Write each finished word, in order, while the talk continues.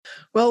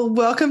Well,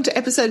 welcome to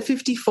episode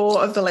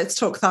 54 of the Let's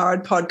Talk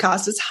Thyroid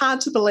podcast. It's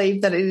hard to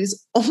believe that it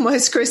is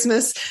almost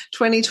Christmas.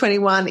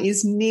 2021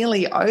 is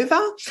nearly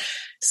over.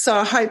 So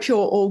I hope you're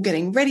all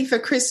getting ready for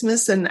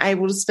Christmas and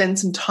able to spend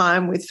some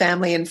time with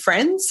family and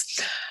friends.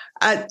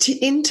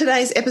 In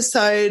today's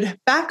episode,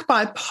 back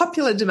by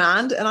popular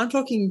demand, and I'm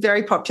talking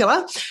very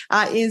popular,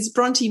 is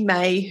Bronte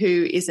May,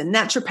 who is a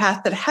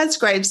naturopath that has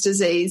Graves'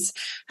 disease,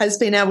 has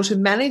been able to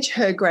manage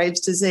her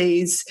Graves'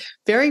 disease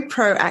very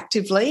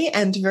proactively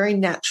and very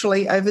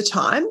naturally over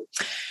time.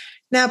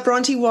 Now,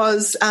 Bronte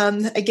was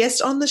a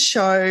guest on the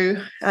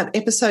show at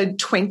episode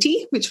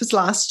 20, which was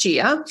last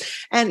year,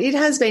 and it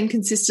has been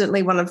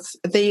consistently one of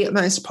the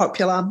most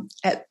popular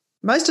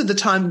most of the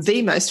time,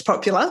 the most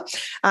popular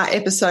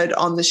episode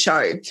on the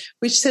show,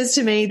 which says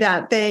to me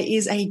that there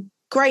is a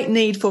great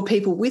need for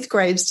people with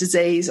Graves'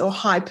 disease or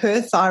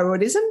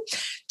hyperthyroidism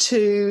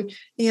to,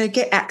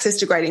 get access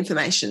to great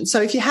information. So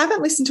if you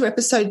haven't listened to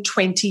episode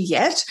 20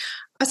 yet,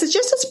 I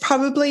suggest it's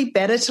probably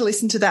better to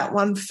listen to that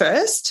one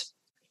first.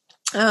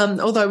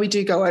 Although we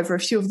do go over a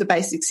few of the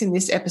basics in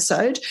this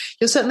episode,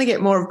 you'll certainly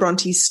get more of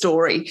Bronte's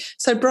story.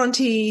 So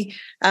Bronte,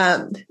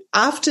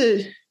 after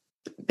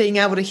being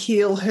able to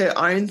heal her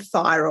own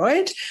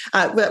thyroid,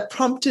 that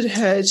prompted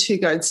her to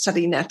go and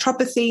study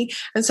naturopathy.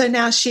 And so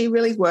now she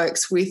really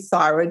works with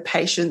thyroid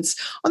patients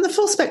on the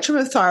full spectrum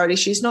of thyroid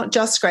issues, not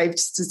just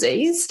Graves'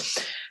 disease,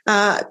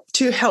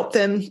 to help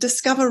them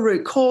discover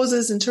root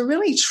causes and to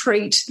really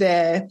treat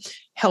their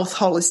health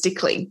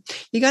holistically.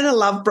 You're going to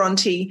love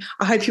Bronte.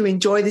 I hope you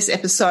enjoy this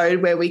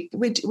episode where we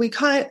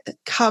kind of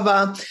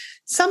cover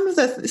some of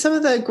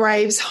the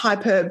Graves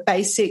hyper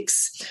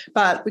basics,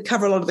 but we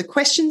cover a lot of the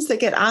questions that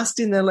get asked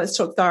in the Let's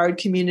Talk Thyroid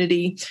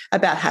community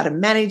about how to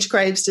manage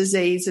Graves'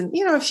 disease and,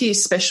 a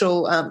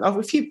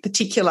few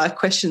particular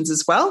questions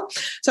as well.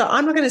 So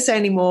I'm not going to say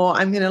any more.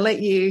 I'm going to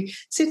let you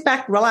sit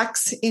back,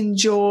 relax,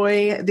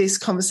 enjoy this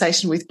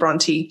conversation with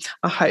Bronte.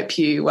 I hope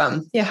you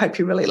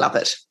really love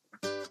it.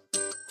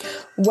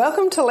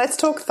 Welcome to Let's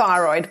Talk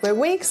Thyroid, where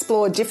we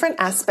explore different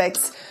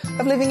aspects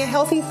of living a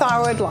healthy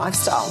thyroid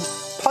lifestyle,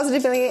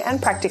 positively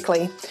and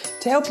practically,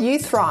 to help you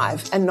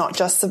thrive and not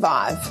just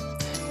survive.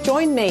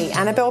 Join me,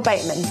 Annabelle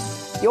Bateman,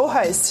 your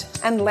host,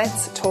 and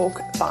Let's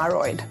Talk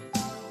Thyroid.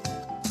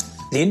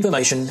 The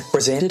information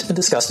presented and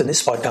discussed in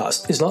this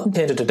podcast is not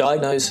intended to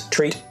diagnose,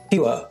 treat,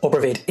 cure, or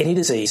prevent any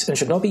disease and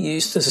should not be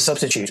used as a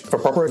substitute for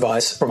proper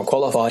advice from a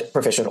qualified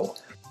professional.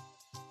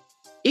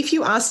 If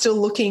you are still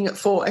looking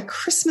for a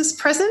Christmas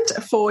present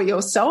for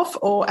yourself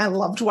or a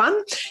loved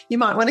one, you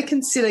might want to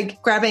consider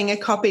grabbing a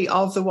copy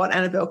of the What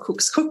Annabelle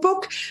Cooks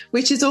cookbook,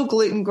 which is all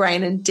gluten,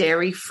 grain and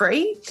dairy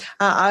free.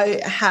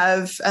 I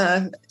have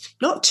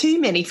not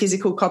too many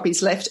physical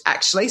copies left,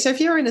 actually. So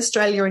if you're in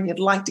Australia and you'd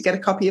like to get a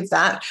copy of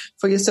that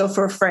for yourself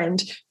or a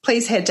friend,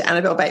 please head to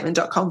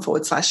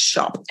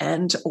annabellebateman.com/shop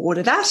and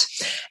order that.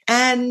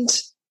 And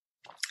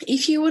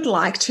if you would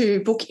like to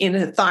book in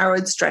a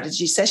thyroid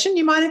strategy session,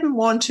 you might even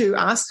want to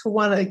ask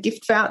for a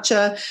gift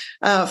voucher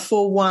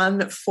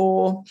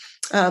for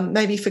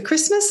maybe for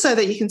Christmas, so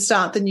that you can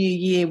start the new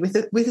year with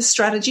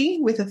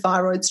a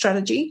thyroid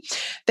strategy.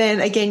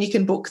 Then again, you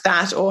can book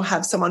that or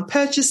have someone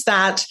purchase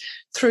that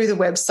through the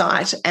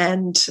website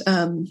and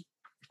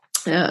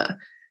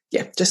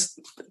just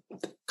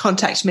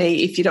contact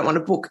me if you don't want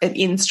to book it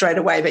in straight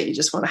away, but you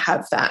just want to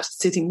have that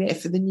sitting there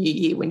for the new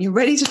year when you're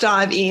ready to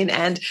dive in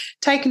and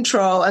take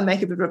control and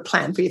make a bit of a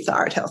plan for your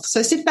thyroid health.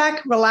 So sit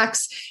back,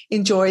 relax,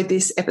 enjoy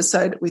this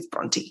episode with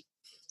Bronte.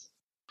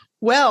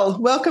 Well,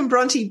 welcome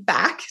Bronte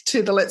back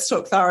to the Let's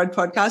Talk Thyroid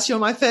podcast. You're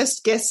my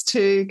first guest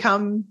to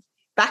come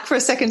back for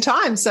a second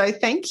time, so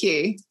thank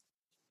you.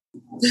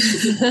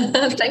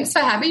 Thanks for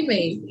having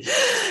me.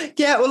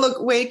 Yeah, well,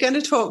 look, we're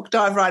going to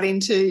dive right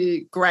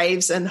into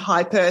Graves and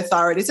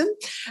hyperthyroidism.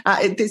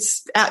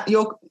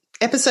 Your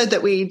episode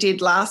that we did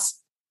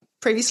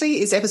previously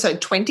is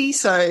episode 20.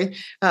 So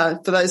for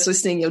those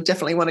listening, you'll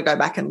definitely want to go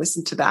back and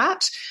listen to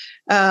that.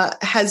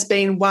 Has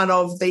been one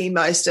of the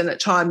most, and at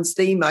times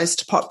the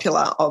most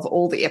popular of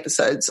all the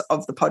episodes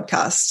of the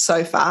podcast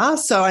so far.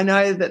 So I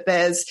know that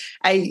there's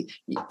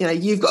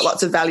you've got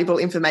lots of valuable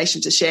information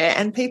to share,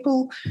 and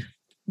people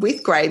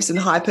with Graves and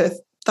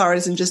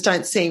hyperthyroidism just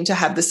don't seem to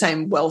have the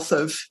same wealth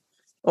of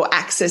or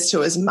access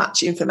to as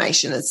much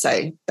information as,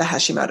 say, the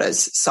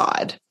Hashimoto's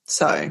side.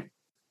 So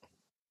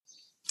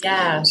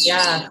yeah,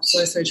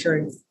 so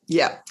true.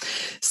 Yeah.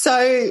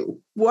 So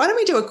why don't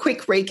we do a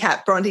quick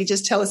recap, Bronte?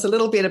 Just tell us a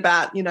little bit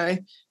about, who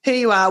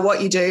you are,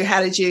 what you do,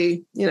 how did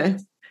you,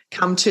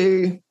 come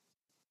to,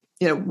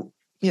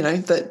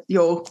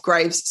 your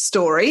Graves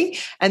story,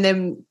 and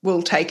then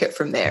we'll take it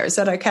from there. Is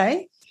that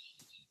okay?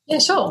 Yeah,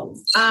 sure.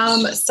 How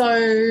long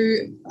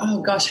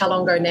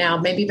ago now?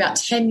 Maybe about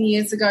 10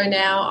 years ago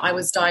now, I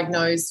was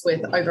diagnosed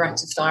with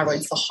overactive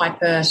thyroid, so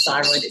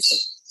hyperthyroidism.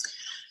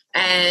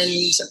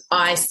 And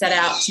I set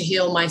out to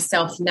heal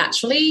myself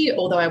naturally,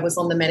 although I was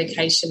on the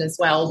medication as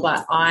well.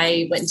 But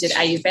I went and did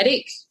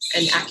Ayurvedic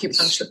and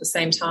acupuncture at the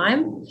same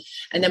time.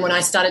 And then when I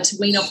started to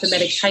wean off the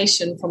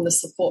medication from the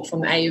support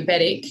from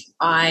Ayurvedic,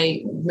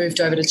 I moved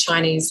over to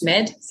Chinese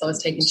med. So I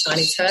was taking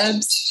Chinese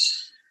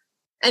herbs.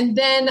 And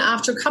then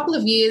after a couple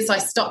of years, I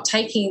stopped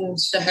taking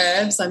the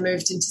herbs. I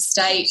moved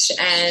interstate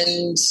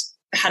and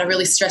had a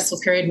really stressful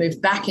period,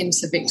 moved back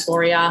into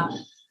Victoria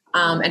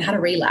and had a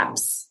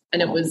relapse.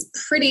 And it was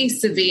pretty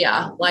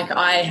severe. Like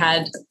I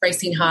had a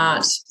racing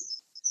heart,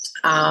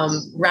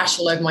 rash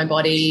all over my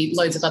body,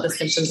 loads of other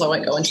symptoms. I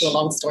won't go into a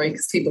long story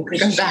because people can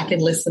go back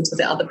and listen to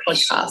the other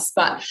podcasts.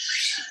 But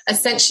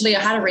essentially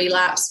I had a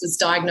relapse, was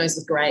diagnosed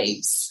with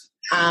Graves.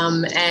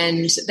 And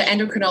the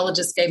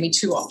endocrinologist gave me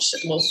two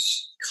options, well,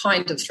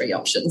 kind of three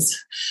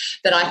options,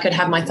 that I could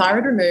have my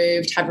thyroid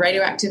removed, have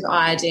radioactive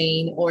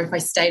iodine, or if I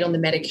stayed on the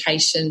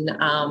medication,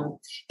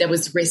 there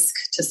was risk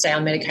to stay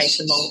on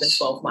medication longer than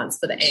 12 months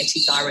for the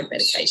anti-thyroid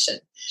medication.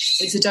 And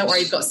he said, don't worry,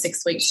 you've got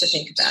 6 weeks to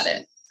think about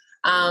it.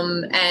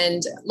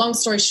 And long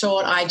story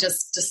short, I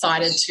just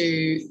decided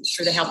to,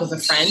 through the help of a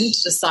friend,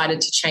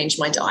 decided to change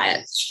my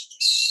diet.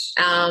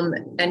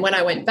 And when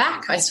I went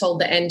back, I told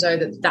the endo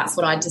that that's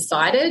what I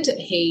decided.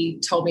 He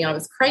told me I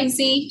was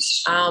crazy.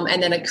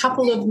 And then a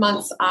couple of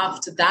months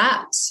after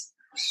that,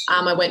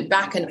 I went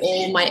back and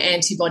all my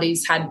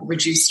antibodies had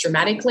reduced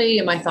dramatically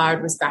and my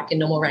thyroid was back in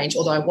normal range,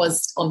 although I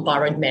was on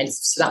thyroid meds.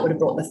 So that would have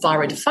brought the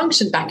thyroid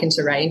function back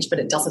into range, but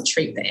it doesn't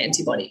treat the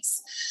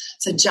antibodies.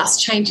 So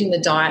just changing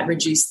the diet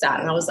reduced that.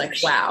 And I was like,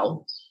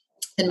 wow.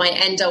 And my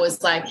endo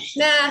was like,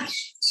 nah,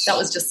 that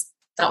was just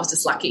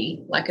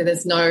lucky. Like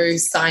there's no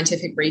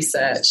scientific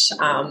research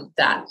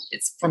that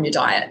it's from your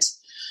diet.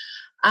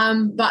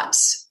 But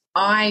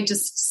I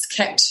just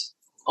kept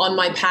on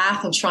my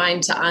path of trying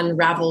to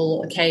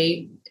unravel,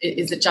 okay,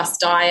 is it just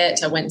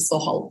diet? I went and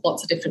saw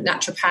lots of different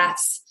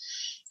naturopaths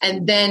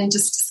and then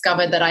just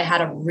discovered that I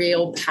had a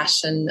real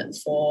passion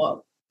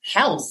for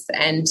health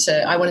and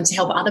I wanted to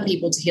help other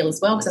people to heal as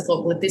well because I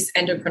thought, well, if this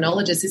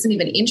endocrinologist isn't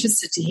even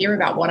interested to hear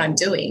about what I'm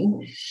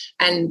doing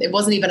and it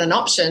wasn't even an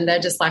option, they're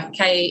just like,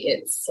 okay,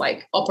 it's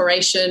like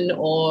operation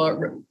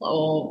or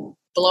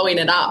blowing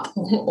it up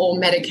or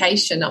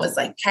medication. I was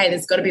like, okay,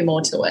 there's got to be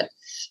more to it.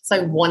 So I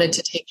wanted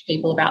to teach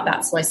people about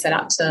that. So I set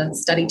out to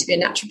study to be a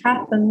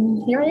naturopath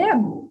and here I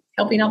am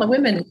helping other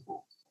women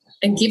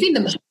and giving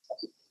them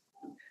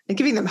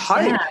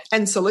hope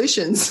and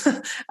solutions.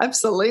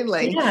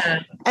 Absolutely. Yeah.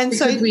 And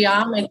because so we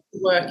are meant to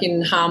work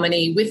in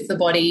harmony with the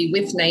body,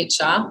 with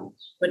nature.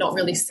 We're not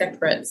really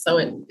separate. So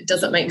it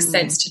doesn't make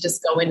sense to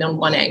just go in on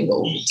one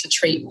angle to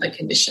treat the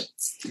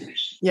conditions.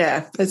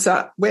 Yeah.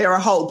 We're a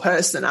whole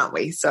person, aren't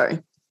we?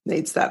 So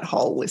needs that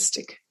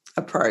holistic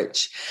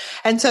approach.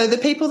 And so the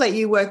people that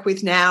you work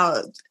with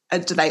now,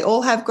 do they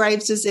all have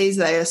Graves' disease?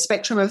 Are they a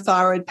spectrum of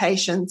thyroid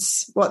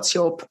patients? What's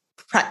your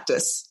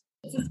practice?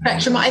 It's a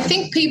spectrum. I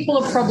think people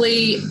are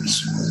probably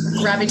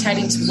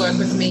gravitating to work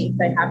with me if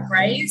they have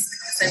Graves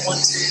because they want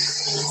to.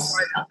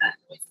 Sorry about that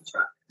noise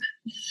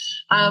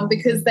interrupt.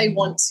 Because they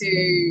want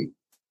to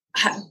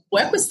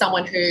work with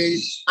someone who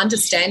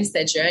understands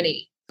their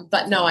journey.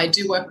 But no, I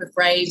do work with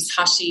Graves,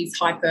 Hashis,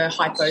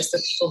 hypo, so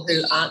people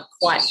who aren't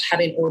quite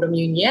having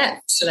autoimmune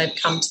yet. So they've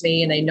come to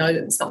me and they know that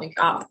there's something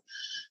up.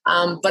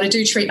 But I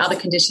do treat other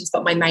conditions,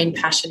 but my main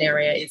passion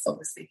area is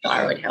obviously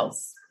thyroid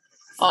health.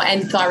 Oh,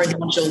 and thyroid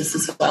nodules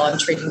as well. I'm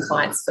treating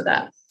clients for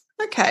that.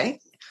 Okay.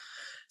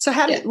 So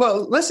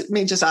let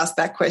me just ask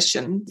that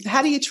question.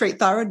 How do you treat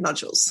thyroid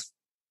nodules?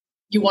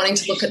 You're wanting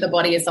to look at the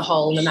body as a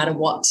whole, no matter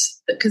what.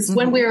 Because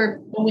when we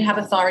have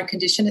a thyroid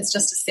condition, it's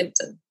just a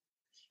symptom.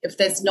 If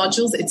there's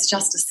nodules, it's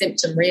just a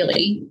symptom,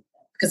 really,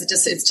 because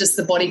it's just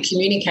the body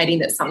communicating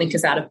that something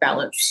is out of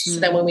balance. So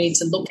then when we need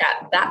to look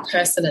at that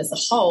person as a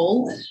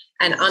whole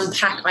and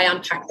I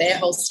unpack their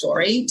whole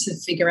story to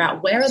figure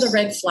out where are the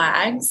red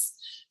flags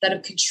that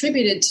have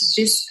contributed to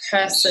this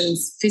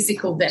person's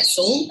physical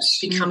vessel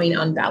becoming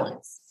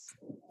unbalanced.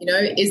 You know,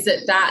 is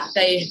it that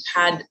they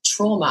had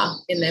trauma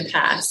in their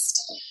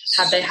past?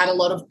 Have they had a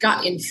lot of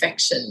gut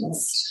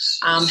infections?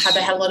 Have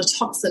they had a lot of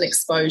toxin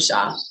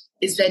exposure?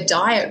 Is their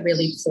diet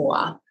really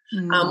poor?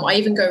 I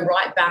even go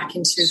right back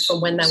into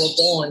from when they were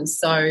born.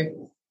 So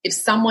if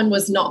someone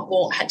was not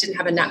born, didn't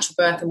have a natural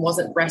birth and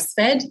wasn't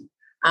breastfed,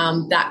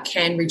 that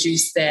can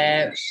reduce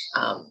their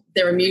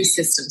immune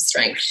system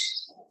strength.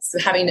 So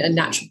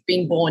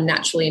being born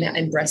naturally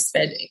and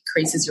breastfed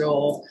increases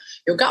your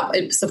gut.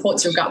 It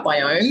supports your gut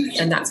biome,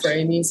 and that's where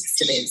your immune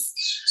system is.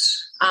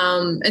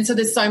 And so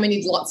there's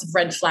lots of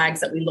red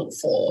flags that we look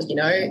for. You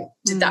know,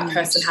 did that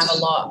person have a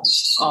lot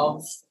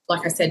of,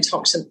 like I said,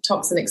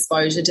 toxin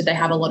exposure? Did they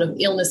have a lot of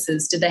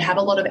illnesses? Did they have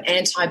a lot of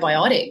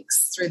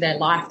antibiotics through their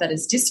life that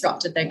has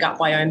disrupted their gut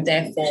biome,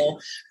 therefore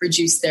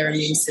reduced their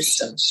immune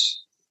system?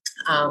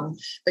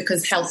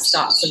 Because health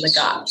starts in the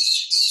gut.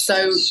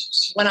 So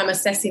when I'm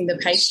assessing the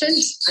patient,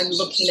 I'm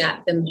looking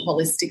at them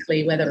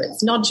holistically, whether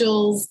it's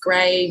nodules,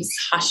 Graves,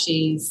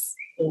 Hashis,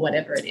 or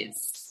whatever it is.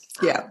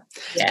 Yeah.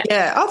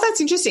 Oh, that's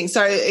interesting.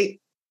 So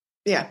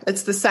Yeah,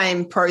 it's the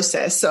same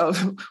process of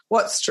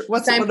what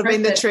would have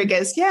been the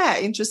triggers. Yeah,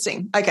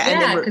 interesting. Okay,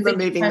 yeah, and then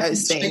removing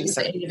those things.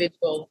 The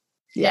individual.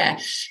 Yeah.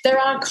 There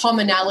are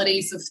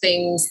commonalities of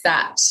things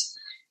that,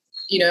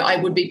 I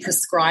would be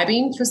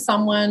prescribing for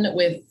someone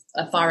with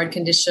a thyroid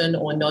condition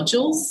or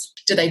nodules.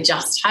 Do they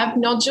just have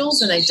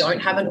nodules and they don't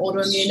have an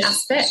autoimmune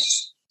aspect?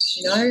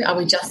 Are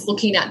we just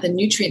looking at the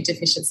nutrient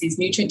deficiencies?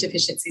 Nutrient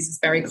deficiencies is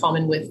very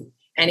common with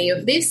any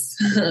of this,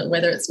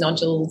 whether it's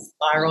nodules,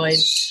 thyroid.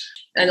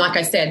 And like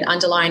I said,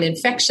 underlying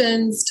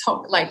infections,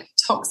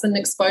 toxin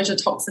exposure,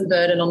 toxin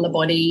burden on the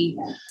body,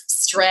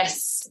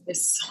 stress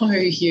is so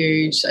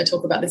huge. I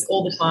talk about this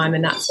all the time,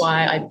 and that's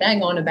why I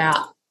bang on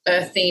about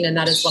earthing, and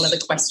that is one of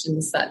the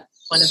questions that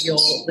one of your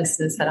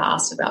listeners had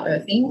asked about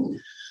earthing,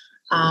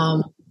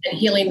 and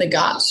healing the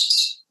gut.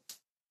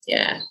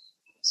 Yeah.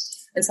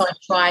 And so I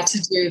try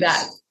to do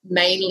that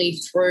mainly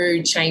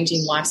through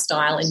changing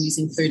lifestyle and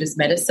using food as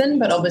medicine.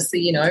 But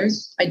obviously,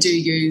 I do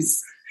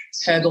use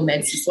herbal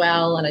meds as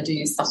well, and I do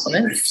use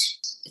supplements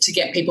to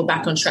get people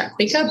back on track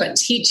quicker, but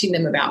teaching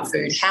them about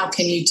food. How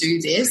can you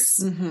do this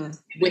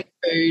with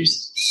food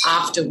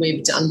after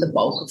we've done the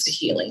bulk of the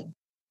healing?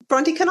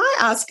 Bronte, can I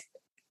ask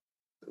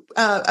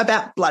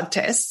about blood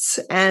tests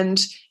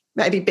and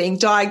maybe being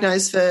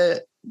diagnosed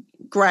for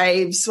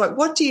Graves?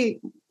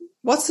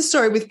 What's the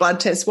story with blood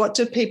tests? What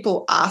do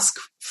people ask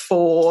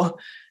for?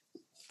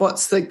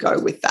 What's the go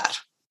with that?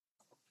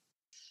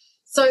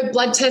 So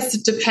blood tests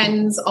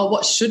depends on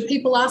what should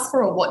people ask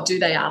for or what do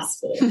they ask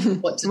for?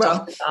 What do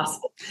doctors ask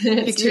for?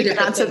 You can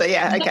answer that,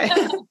 yeah, okay.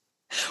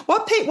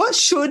 What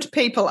should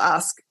people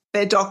ask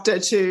their doctor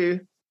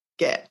to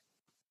get?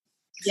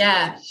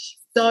 Yeah,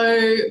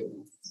 so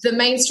the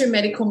mainstream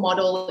medical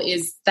model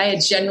is they are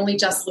generally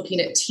just looking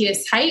at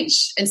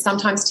TSH and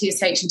sometimes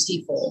TSH and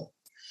T4.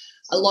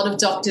 A lot of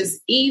doctors,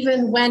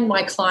 even when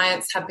my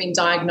clients have been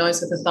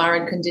diagnosed with a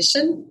thyroid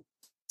condition,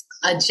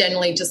 are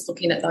generally just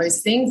looking at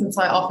those things. And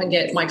so I often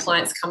get my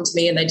clients come to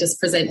me and they just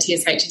present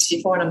TSH and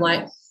T4, and I'm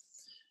like,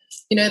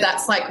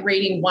 that's like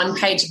reading one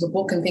page of a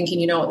book and thinking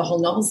you know what the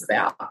whole novel's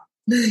about,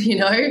 and you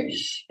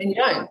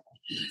don't.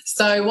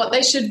 So what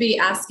they should be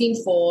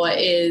asking for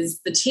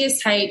is the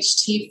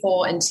TSH,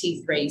 T4 and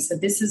T3. So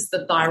this is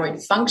the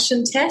thyroid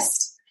function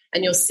test,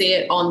 and you'll see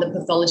it on the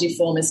pathology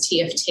form as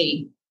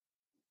TFT.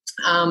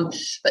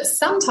 But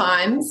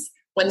sometimes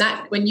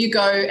when you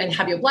go and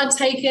have your blood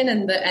taken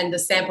and the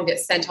sample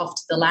gets sent off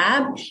to the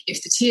lab,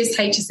 if the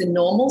TSH is in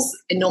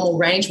normal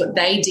range, what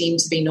they deem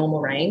to be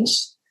normal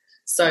range.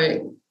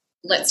 So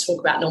let's talk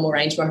about normal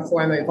range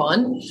before I move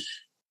on.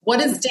 What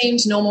is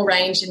deemed normal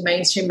range in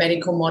mainstream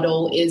medical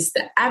model is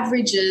the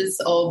averages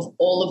of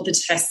all of the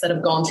tests that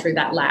have gone through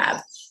that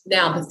lab.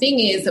 Now, the thing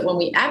is that when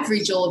we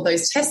average all of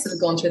those tests that have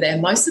gone through there,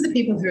 most of the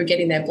people who are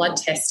getting their blood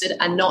tested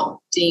are not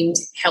deemed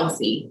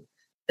healthy.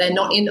 They're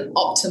not in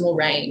optimal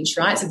range,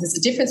 right? So there's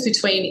a difference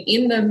between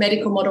in the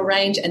medical model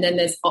range and then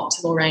there's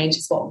optimal range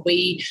is what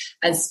we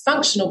as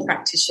functional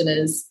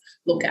practitioners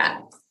look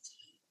at.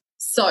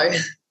 So,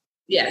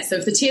 so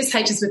if the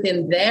TSH is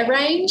within their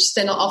range,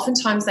 then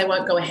oftentimes they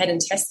won't go ahead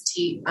and test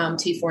the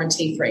T4 and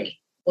T3,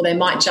 or they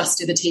might just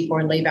do the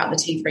T4 and leave out the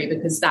T3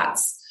 because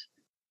that's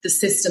the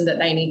system that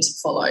they need to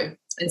follow.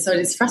 And so it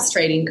is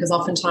frustrating because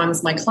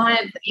oftentimes my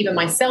client, even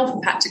myself,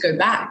 have had to go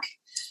back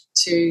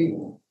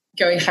to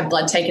go and have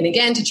blood taken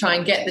again to try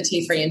and get the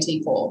T3 and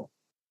T4.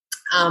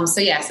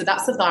 So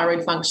that's the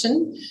thyroid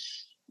function.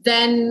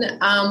 Then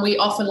we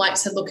often like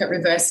to look at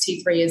reverse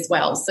T3 as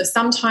well. So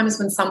sometimes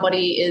when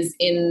somebody is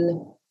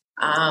in,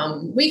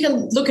 we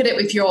can look at it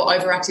if you're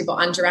overactive or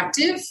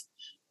underactive,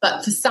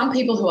 but for some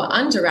people who are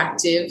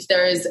underactive,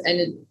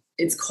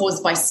 it's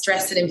caused by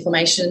stress and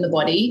inflammation in the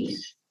body.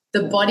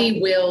 The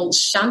body will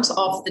shunt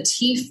off the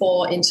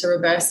T4 into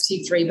reverse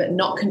T3 but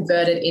not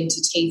convert it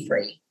into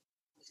T3.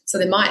 So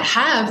they might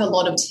have a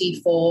lot of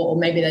T4 or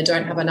maybe they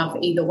don't have enough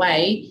either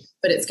way,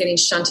 but it's getting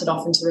shunted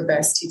off into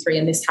reverse T3.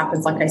 And this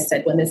happens, like I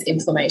said, when there's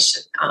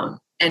inflammation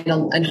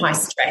and high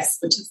stress,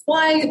 which is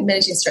why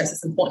managing stress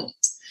is important.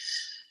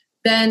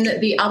 Then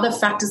the other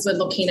factors we're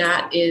looking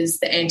at is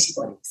the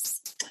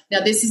antibodies.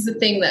 Now, this is the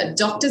thing that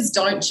doctors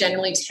don't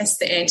generally test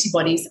the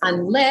antibodies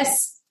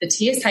unless the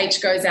TSH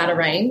goes out of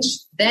range.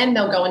 Then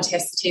they'll go and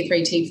test the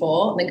T3,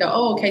 T4, and then go,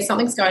 oh, okay,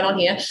 something's going on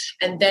here.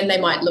 And then they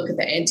might look at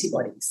the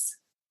antibodies.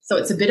 So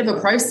it's a bit of a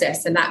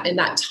process, and that in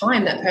that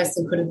time that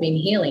person could have been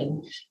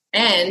healing.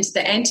 And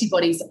the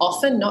antibodies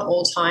often, not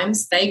all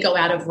times, they go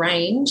out of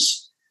range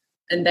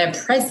and they're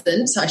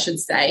present, I should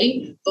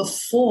say,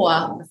 before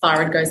the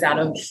thyroid goes out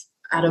of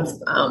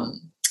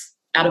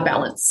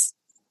balance.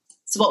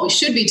 So what we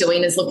should be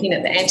doing is looking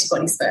at the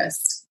antibodies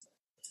first.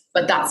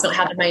 But that's not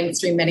how the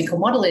mainstream medical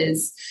model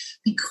is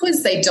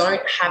because they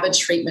don't have a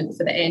treatment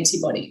for the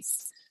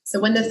antibodies. So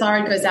when the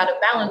thyroid goes out of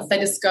balance, they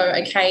just go,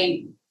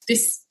 okay,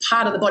 this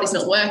part of the body's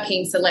not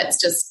working, so let's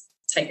just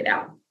take it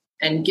out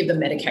and give them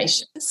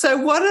medication. So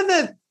what are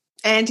the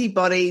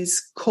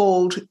antibodies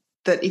called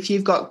that if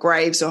you've got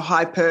Graves or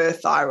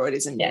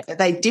hyperthyroidism? Yeah. Are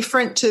they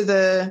different to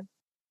the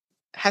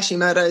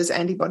Hashimoto's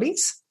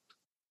antibodies?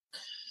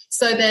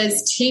 So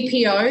there's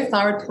TPO,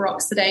 thyroid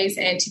peroxidase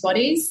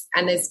antibodies,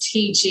 and there's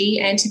TG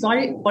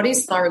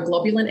antibodies,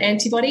 thyroglobulin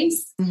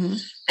antibodies. Mm-hmm.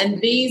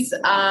 And these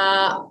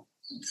are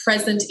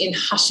present in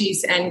Hushies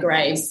and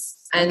Graves.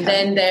 And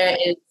then there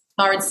is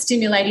thyroid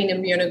stimulating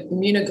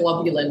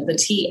immunoglobulin, the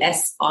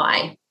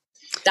TSI.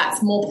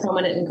 That's more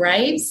prominent in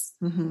Graves.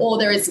 Mm-hmm. Or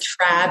there is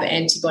TRAB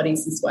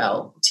antibodies as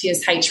well,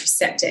 TSH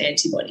receptor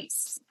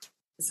antibodies.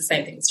 It's the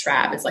same thing as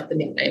TRAB. It's like the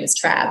nickname is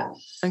TRAB.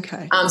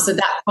 Okay. So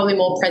that's probably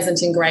more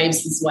present in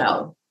Graves as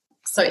well.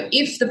 So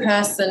if the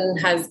person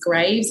has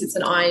Graves, it's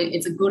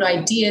a good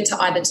idea to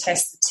either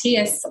test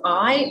the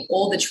TSI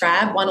or the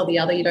TRAB, one or the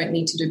other. You don't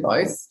need to do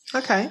both.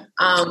 Okay.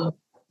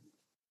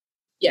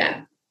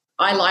 Yeah.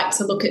 I like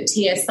to look at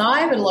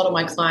TSI, but a lot of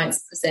my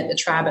clients present the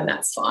TRAB, and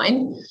that's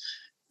fine.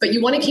 But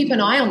you want to keep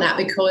an eye on that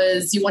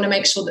because you want to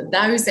make sure that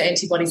those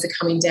antibodies are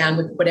coming down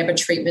with whatever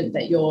treatment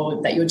that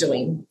you're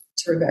doing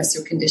to reverse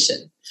your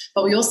condition.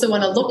 But we also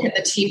want to look at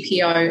the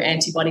TPO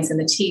antibodies and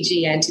the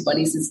TG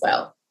antibodies as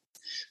well.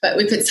 But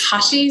if it's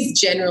Hushies,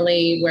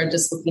 generally we're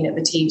just looking at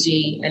the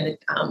TG and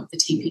the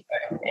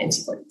TPO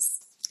antibodies.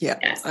 Yeah.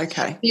 Yes.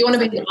 Okay. You want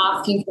to be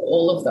asking for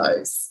all of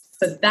those.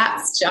 So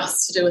that's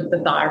just to do with the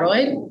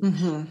thyroid.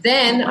 Mm-hmm.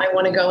 Then I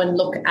want to go and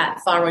look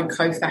at thyroid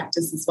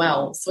cofactors as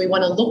well. So we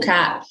want to look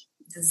at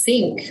the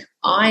zinc,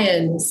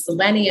 iron,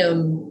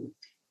 selenium,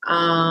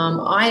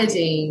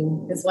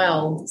 iodine as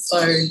well.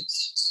 So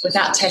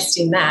without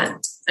testing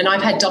that, and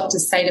I've had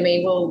doctors say to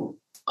me, well,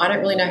 I don't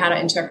really know how to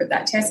interpret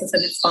that test. I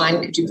said, it's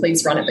fine. Could you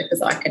please run it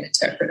because I can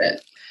interpret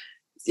it.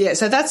 Yeah,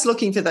 so that's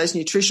looking for those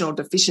nutritional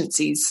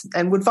deficiencies.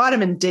 And would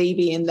vitamin D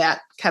be in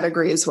that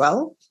category as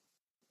well?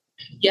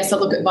 Yes, I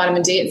look at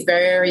vitamin D. It's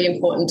very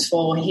important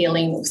for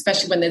healing,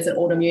 especially when there's an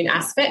autoimmune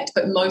aspect,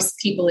 but most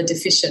people are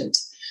deficient.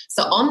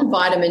 So on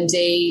vitamin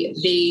D,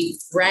 the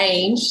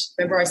range,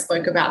 remember I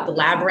spoke about the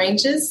lab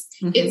ranges,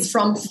 mm-hmm. It's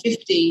from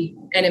 50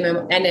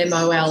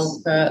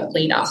 nmol per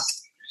litre,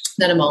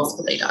 nanomoles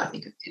per litre, I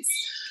think it is.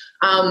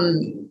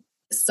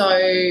 So,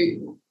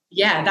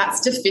 yeah,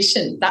 that's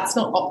deficient. That's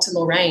not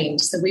optimal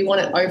range. So we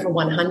want it over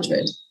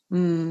 100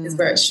 is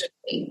where it should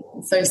be.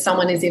 So if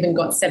someone has even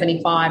got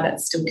 75,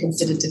 that's still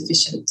considered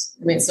deficient.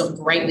 I mean, it's not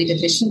greatly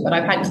deficient, but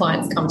I've had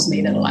clients come to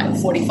me that are like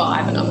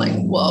 45 and I'm like,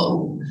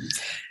 whoa,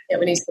 yeah,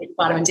 we need to get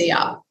vitamin D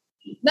up.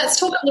 Let's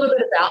talk a little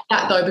bit about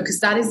that though, because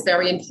that is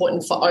very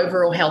important for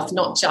overall health,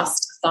 not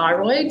just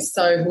thyroid.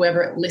 So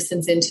whoever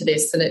listens into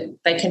this and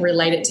they can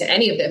relate it to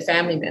any of their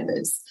family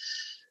members.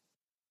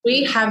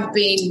 We have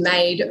been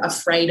made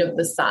afraid of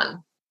the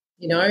sun,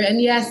 you know,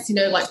 and yes, you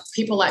know, like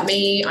people like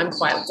me, I'm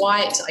quite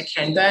white, I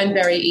can burn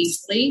very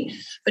easily.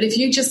 But if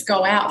you just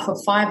go out for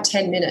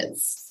 5-10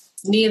 minutes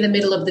near the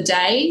middle of the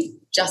day,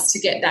 just to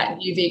get that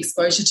UV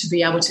exposure to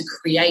be able to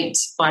create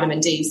vitamin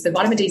D. So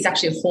vitamin D is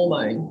actually a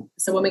hormone.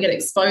 So when we get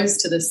exposed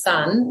to the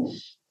sun,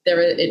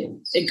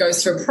 it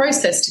goes through a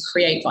process to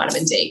create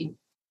vitamin D.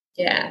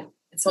 Yeah.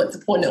 So it's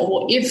important.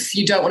 Or if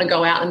you don't want to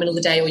go out in the middle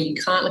of the day or you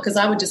can't, because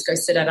I would just go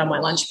sit out on my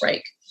lunch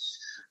break.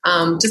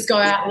 Just go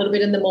out a little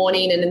bit in the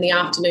morning and in the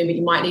afternoon, but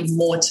you might need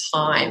more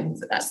time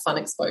for that sun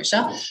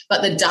exposure.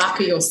 But the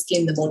darker your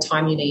skin, the more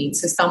time you need.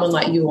 So someone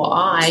like you or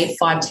I,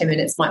 5-10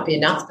 minutes might be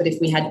enough. But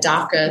if we had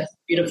darker,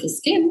 beautiful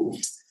skin,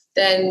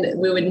 then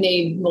we would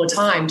need more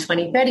time,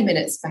 20-30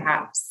 minutes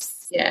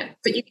perhaps. Yeah,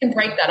 but you can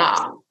break that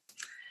up.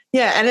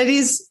 Yeah, and it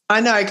is,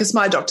 I know, because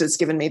my doctor's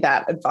given me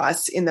that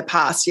advice in the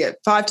past,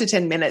 5 to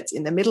 10 minutes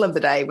in the middle of the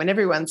day when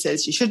everyone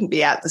says you shouldn't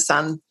be out in the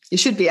sun, you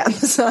should be out in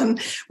the sun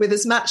with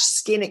as much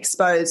skin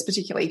exposed,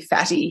 particularly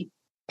fatty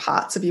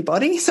parts of your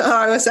body. So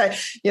I always say,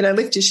 you know,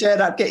 lift your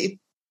shirt up, get your,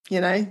 you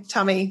know,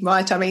 tummy,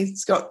 my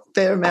tummy's got a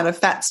fair amount of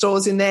fat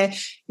stores in there.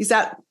 Is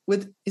that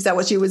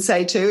what you would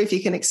say too, if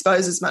you can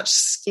expose as much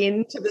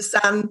skin to the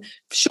sun,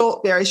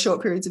 very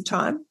short periods of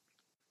time?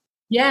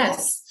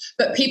 Yes.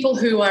 But people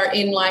who are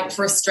in, like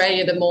for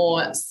Australia, the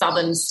more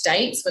southern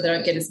states where they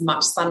don't get as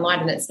much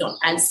sunlight and it's not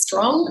as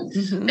strong,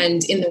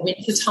 and in the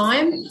winter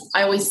time,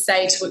 I always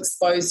say to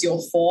expose your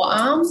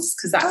forearms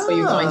because that's where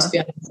you're going to be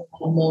able to get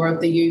more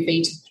of the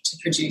UV to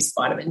produce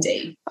vitamin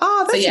D.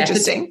 Oh, that's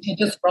interesting.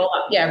 Just roll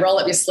up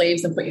your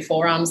sleeves and put your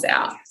forearms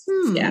out.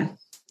 Yeah.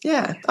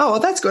 Yeah. Oh,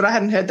 well, that's good. I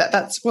hadn't heard that.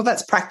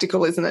 That's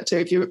practical, isn't it, too?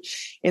 If you're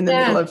in the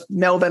middle of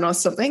Melbourne or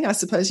something, I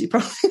suppose you're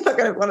probably not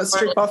going to want to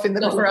strip off in the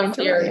middle of winter. Not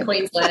for up here in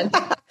Queensland.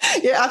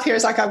 Yeah, up here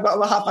it's like I've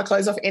got half my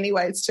clothes off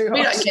anyway. It's too hot.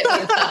 We don't get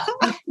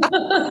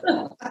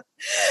that.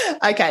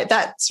 Okay,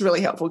 that's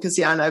really helpful because,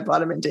 I know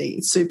vitamin D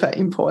is super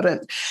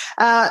important.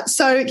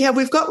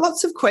 We've got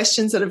lots of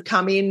questions that have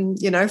come in,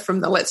 you know,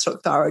 from the Let's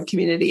Talk Thyroid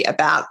community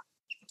about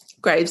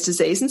Graves'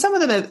 disease, and some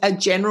of them are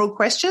general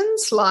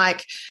questions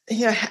like,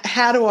 you know,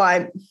 how do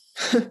I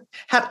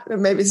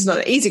maybe this is not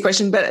an easy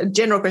question, but a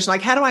general question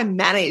like, how do I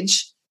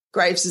manage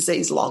Graves'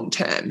 disease long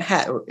term?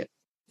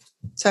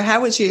 So how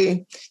would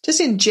you,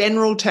 just in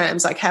general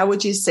terms, like how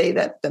would you see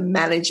that the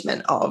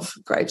management of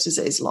Graves'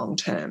 disease long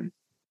term?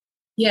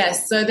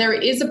 Yes, so there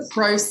is a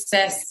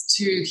process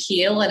to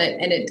heal, and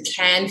it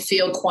can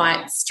feel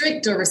quite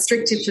strict or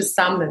restrictive for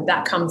some, and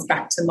that comes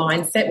back to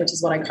mindset, which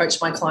is what I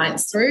coach my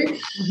clients through.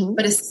 Mm-hmm.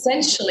 But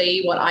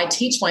essentially what I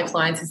teach my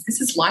clients is this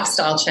is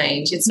lifestyle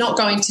change. It's not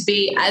going to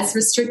be as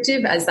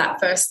restrictive as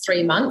that first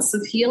 3 months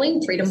of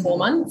healing, 3 to 4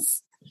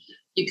 months.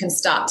 You can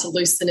start to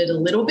loosen it a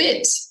little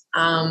bit,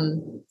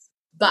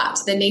 but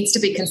there needs to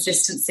be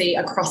consistency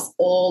across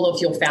all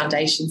of your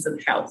foundations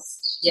of health.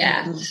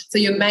 Yeah. Mm-hmm. So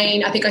your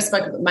main, I think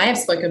may have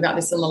spoken about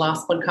this in the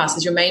last podcast,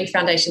 is your main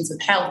foundations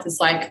of health is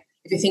like,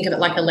 if you think of it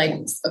like a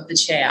legs of the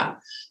chair.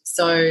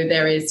 So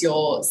there is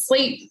your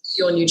sleep,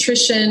 your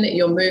nutrition,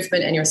 your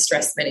movement, and your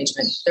stress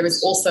management. There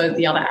is also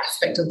the other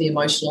aspect of the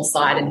emotional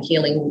side and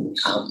healing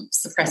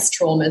suppressed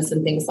traumas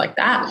and things like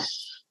that.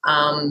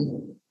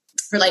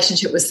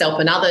 Relationship with self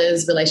and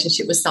others,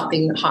 relationship with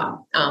something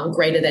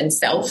greater than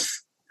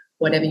self,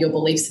 whatever your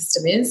belief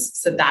system is.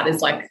 So that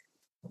is like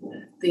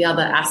the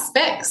other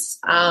aspects.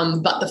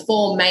 But the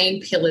 4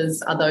 main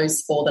pillars are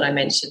those 4 that I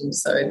mentioned.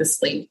 So the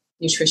sleep,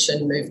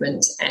 nutrition,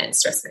 movement, and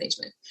stress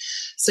management.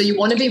 So you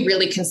want to be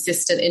really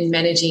consistent in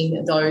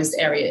managing those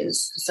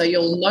areas. So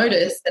you'll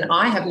notice, and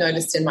I have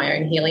noticed in my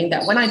own healing,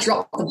 that when I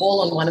drop the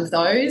ball on one of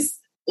those,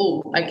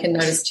 I can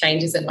notice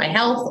changes in my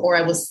health, or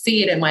I will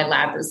see it in my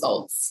lab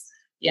results.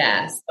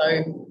 Yeah,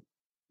 so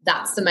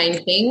that's the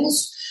main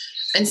things.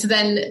 And so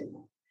then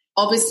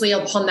obviously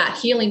upon that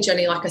healing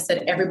journey, like I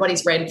said,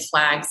 everybody's red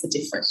flags are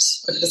different.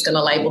 We're just going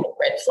to label them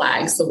red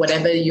flags. So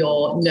whatever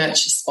your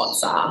nurture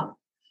spots are.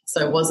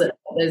 So was it,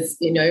 there's,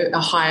 a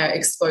higher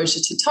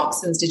exposure to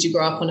toxins? Did you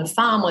grow up on a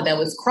farm where there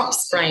was crop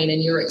spraying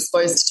and you were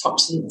exposed to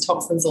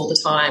toxins all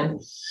the time?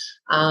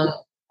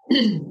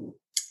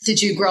 Did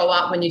you grow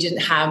up when you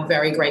didn't have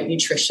very great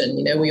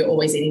nutrition? Were you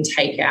always eating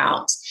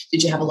takeout?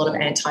 Did you have a lot of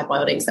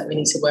antibiotics that we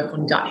need to work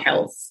on gut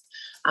health?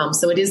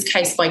 So it is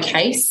case by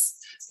case.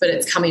 But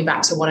it's coming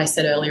back to what I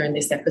said earlier in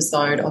this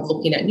episode of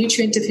looking at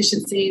nutrient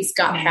deficiencies,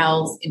 gut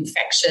health,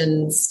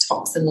 infections,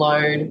 toxin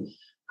load,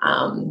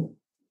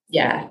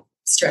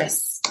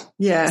 stress.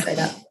 Yeah. Say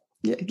that.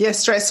 Yeah,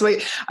 stress.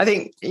 I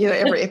think,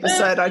 every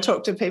episode I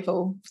talk to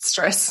people,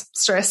 stress.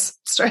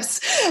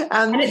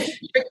 And it's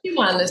a tricky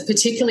one,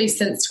 particularly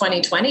since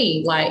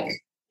 2020.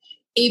 Like,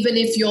 even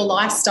if your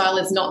lifestyle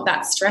is not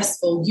that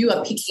stressful, you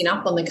are picking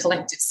up on the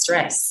collective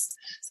stress.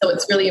 So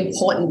it's really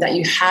important that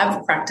you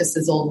have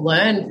practices or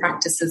learn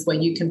practices where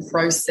you can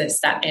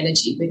process that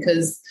energy,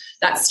 because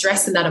that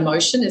stress and that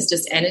emotion is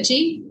just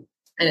energy,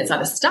 and it's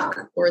either stuck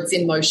or it's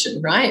in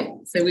motion, right?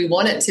 So we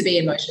want it to be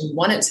in motion. We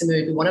want it to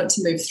move. We want it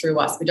to move through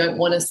us. We don't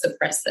want to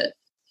suppress it.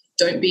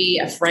 Don't be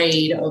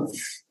afraid of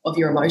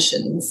your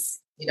emotions.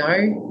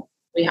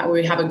 We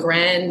have a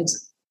grand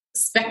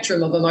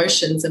spectrum of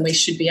emotions, and we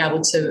should be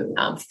able to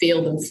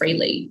feel them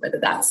freely, whether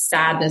that's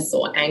sadness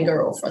or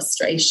anger or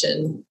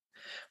frustration.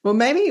 Well,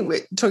 maybe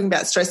we're talking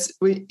about stress.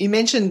 You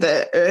mentioned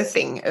the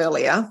earthing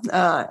earlier,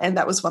 and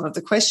that was one of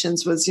the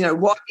questions was,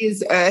 what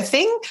is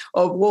earthing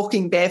or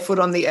walking barefoot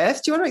on the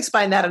earth? Do you want to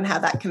explain that and how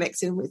that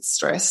connects in with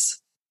stress?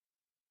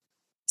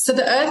 So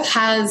the earth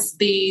has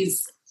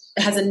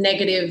a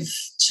negative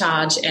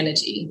charge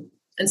energy.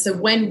 And so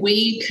when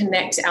we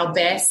connect our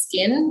bare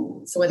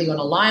skin, so whether you want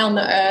to lie on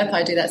the earth,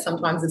 I do that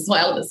sometimes as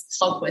well, just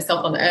plonk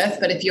myself on the earth.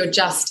 But if you're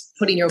just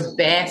putting your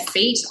bare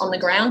feet on the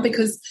ground,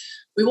 because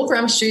we walk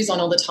around with shoes on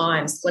all the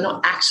time, so we're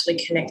not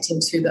actually connecting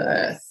to the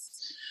earth.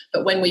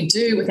 But when we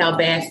do with our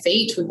bare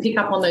feet, we pick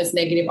up on those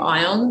negative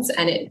ions,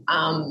 and it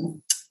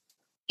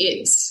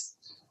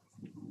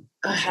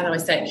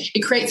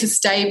creates a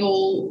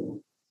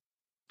stable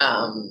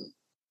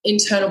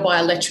internal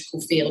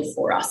bioelectrical field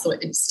for us. So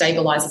it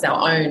stabilizes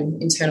our own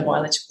internal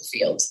bioelectrical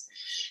field.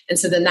 And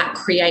so then that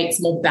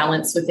creates more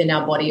balance within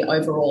our body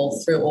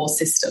overall through all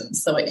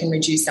systems. So it can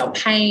reduce our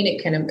pain,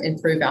 it can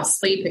improve our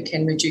sleep, it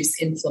can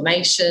reduce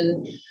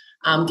inflammation,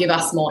 give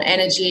us more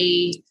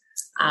energy,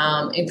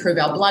 improve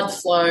our blood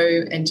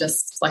flow, and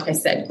just, like I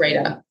said,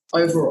 greater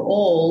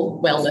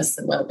overall wellness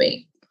and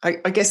well-being. I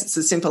guess it's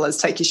as simple as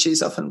take your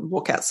shoes off and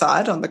walk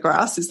outside on the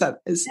grass. Is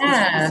as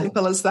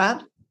simple as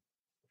that?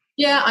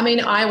 Yeah, I mean,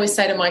 I always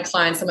say to my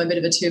clients, I'm a bit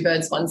of a 2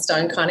 birds, 1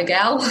 stone kind of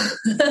gal. Got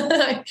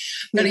to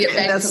get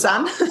back in the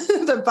sun,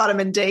 the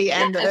vitamin D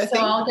and the earthing. So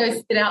I'll go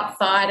sit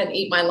outside and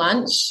eat my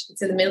lunch.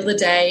 It's in the middle of the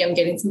day. I'm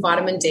getting some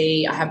vitamin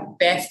D. I have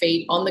bare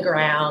feet on the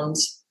ground,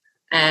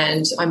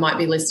 and I might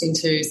be listening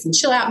to some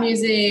chill out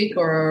music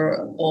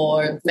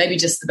or maybe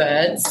just the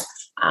birds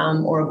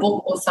or a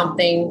book or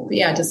something. But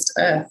yeah, just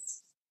earth.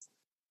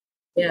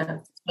 Yeah.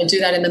 I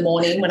do that in the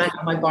morning when I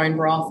have my bone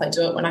broth. I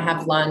do it when I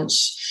have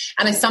lunch.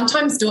 And I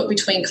sometimes do it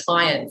between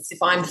clients. If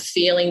I'm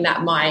feeling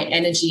that my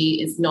energy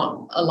is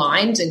not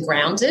aligned and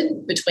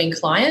grounded between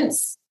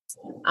clients,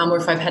 or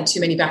if I've had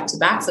too many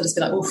back-to-backs, I'll just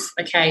be like, oof,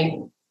 okay,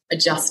 I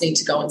just need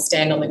to go and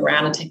stand on the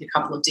ground and take a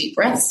couple of deep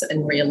breaths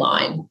and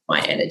realign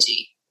my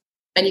energy.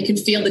 And you can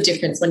feel the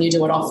difference when you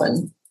do it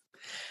often.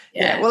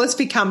 Yeah. Well, it's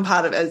become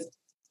part of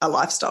a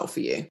lifestyle for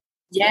you.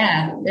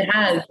 Yeah, it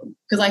has,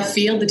 because I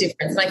feel the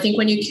difference. And I think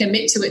when you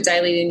commit to it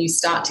daily and you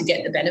start to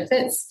get the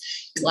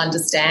benefits, you'll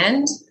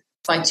understand.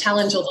 So I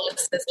challenge all the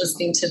listeners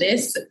listening to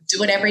this,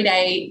 do it every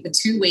day for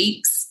 2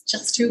 weeks,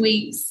 just 2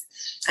 weeks,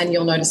 and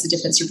you'll notice a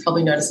difference. You'll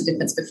probably notice a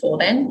difference before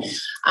then.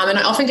 And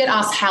I often get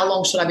asked, how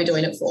long should I be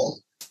doing it for?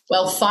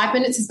 Well, 5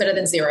 minutes is better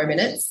than 0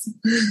 minutes.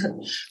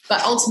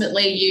 But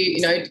ultimately,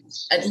 you know,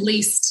 at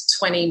least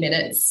 20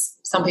 minutes.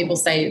 Some people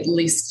say at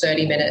least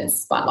 30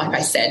 minutes. But like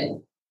I said,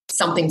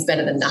 something's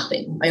better than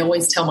nothing. I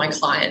always tell my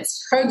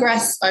clients,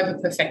 progress over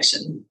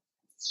perfection.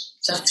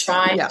 Just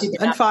try. Yeah.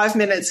 And 5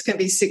 minutes can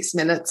be 6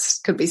 minutes,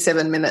 could be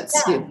 7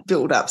 minutes. Yeah. You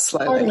build up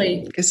slowly.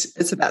 Totally. Because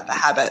it's about the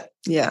habit.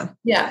 Yeah.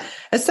 Yeah.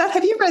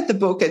 Have you read the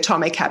book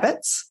Atomic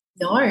Habits?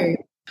 No.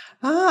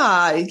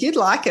 You'd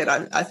like it.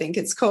 I think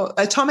it's called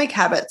Atomic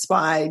Habits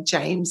by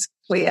James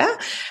Clear.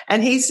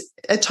 And he's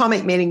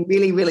atomic meaning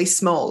really, really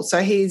small.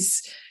 So he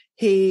is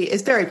a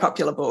very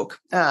popular book.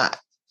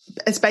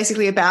 It's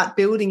basically about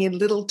building in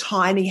little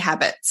tiny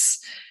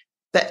habits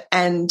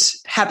and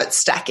habit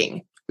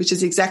stacking, which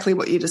is exactly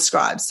what you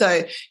described.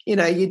 So, you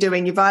know, you're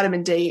doing your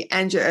vitamin D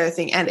and your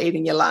earthing and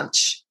eating your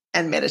lunch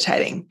and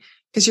meditating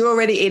because you're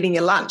already eating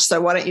your lunch.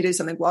 So why don't you do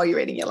something while you're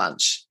eating your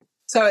lunch?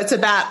 So it's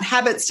about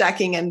habit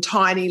stacking and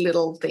tiny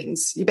little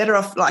things. You're better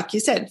off, like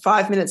you said,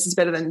 5 minutes is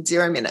better than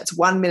 0 minutes.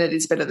 1 minute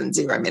is better than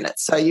 0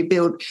 minutes. So you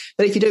build,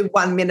 but if you do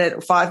 1 minute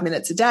or 5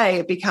 minutes a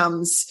day,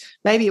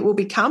 maybe it will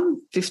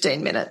become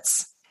 15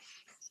 minutes.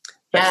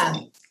 Yeah.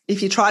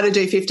 If you try to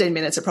do 15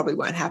 minutes, it probably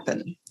won't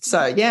happen.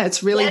 So, yeah,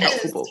 it's really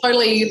helpful.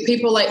 Totally.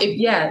 People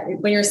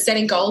when you're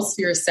setting goals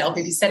for yourself,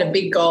 if you set a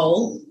big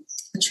goal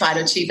and try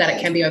to achieve that,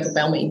 it can be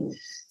overwhelming.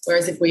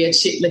 Whereas if we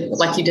achieve,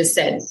 like you just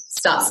said,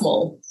 start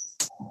small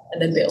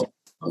and then build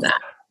on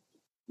that.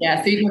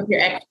 Yeah, so even with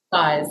your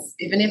exercise,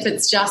 even if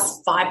it's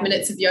just 5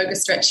 minutes of yoga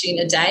stretching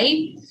a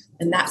day,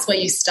 and that's where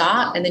you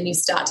start, and then you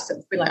start to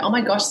be like, oh,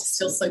 my gosh, this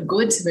feels so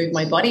good to move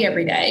my body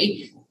every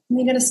day. And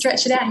you're going to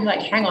stretch it out. And you're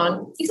like, hang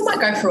on, you might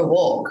go for a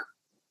walk.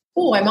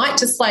 Oh, I might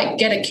just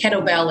get a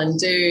kettlebell and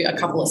do a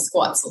couple of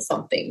squats or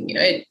something, you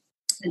know,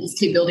 and just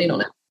keep building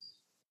on it.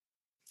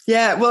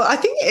 Yeah, well, I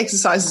think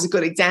exercise is a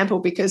good example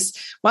because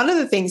one of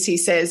the things he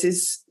says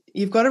is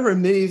you've got to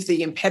remove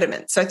the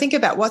impediment. So think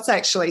about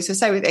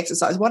say with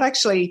exercise, what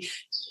actually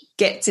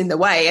gets in the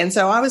way. And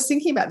so I was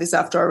thinking about this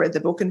after I read the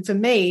book. And for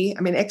me,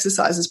 I mean,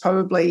 exercise it's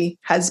probably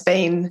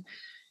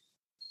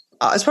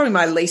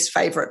my least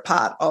favorite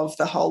part of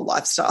the whole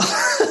lifestyle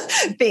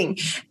thing.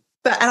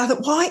 And I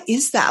thought, why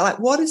is that? Like,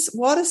 what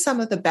are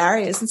some of the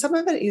barriers? And some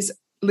of it is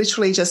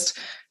literally just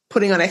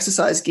putting on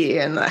exercise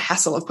gear and the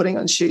hassle of putting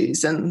on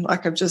shoes. And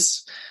it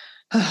just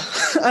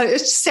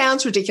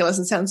sounds ridiculous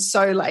and sounds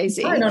so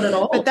lazy. No, not at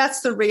all. But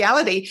that's the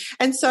reality.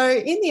 And so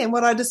in the end,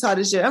 what I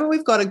decided to do, I mean,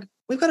 we've got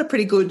a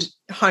pretty good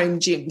home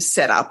gym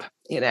set up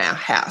in our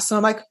house. And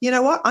I'm like, you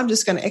know what? I'm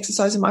just going to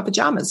exercise in my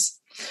pajamas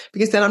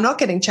because then I'm not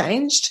getting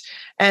changed.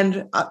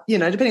 And, you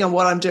know, depending on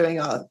what I'm doing,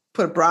 I'll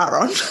put a bra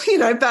on, you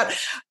know, but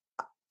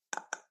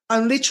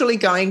I'm literally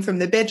going from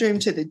the bedroom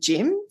to the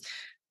gym.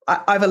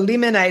 I've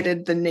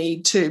eliminated the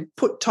need to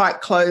put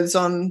tight clothes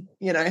on,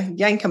 you know,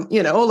 yank them,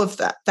 you know, all of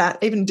that,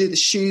 even do the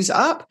shoes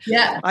up.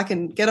 Yeah. I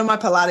can get on my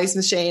Pilates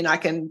machine. I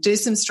can do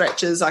some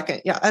stretches.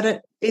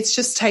 It's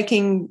just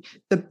taking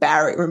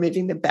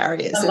removing the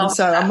barriers. And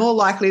so I'm more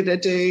likely to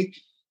do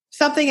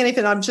something. And if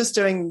I'm just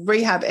doing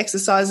rehab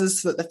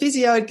exercises that the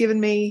physio had given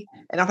me,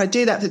 and if I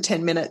do that for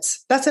 10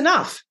 minutes, that's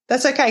enough.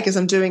 That's okay because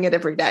I'm doing it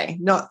every day,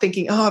 not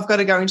thinking, oh, I've got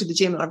to go into the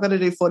gym and I've got to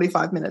do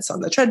 45 minutes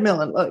on the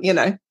treadmill and, you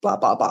know, blah,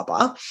 blah, blah,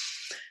 blah.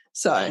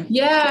 So,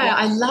 yeah,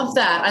 I love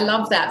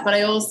that. But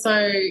I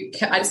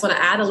just want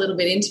to add a little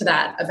bit into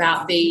that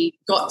about the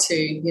got to,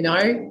 you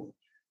know.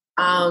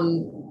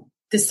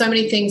 There's so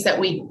many things that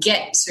we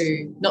get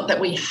to, not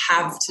that we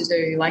have to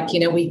do. Like, you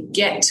know, we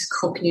get to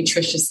cook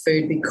nutritious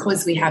food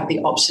because we have the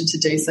option to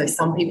do so.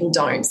 Some people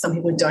don't. Some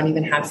people don't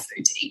even have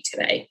food to eat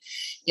today.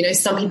 You know,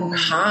 some people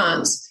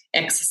can't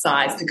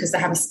exercise because they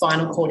have a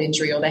spinal cord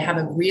injury or they have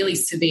a really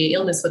severe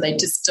illness where they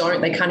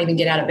can't even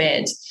get out of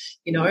bed,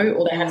 you know,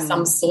 or they have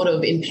some sort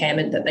of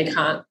impairment that they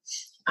can't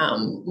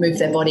move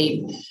their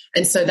body.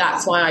 And so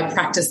that's why I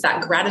practice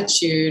that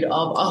gratitude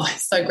of, oh, I'm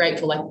so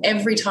grateful. Like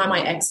every time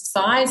I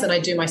exercise and I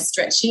do my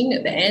stretching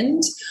at the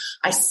end,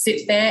 I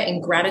sit there in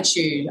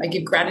gratitude. I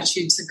give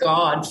gratitude to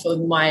God for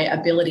my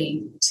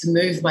ability to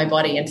move my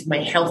body and for my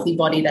healthy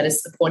body that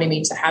is supporting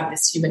me to have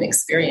this human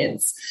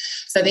experience.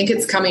 So I think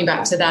it's coming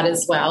back to that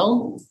as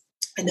well.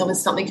 And there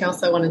was something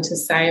else I wanted to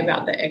say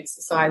about the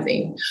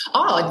exercising.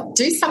 Oh,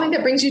 do something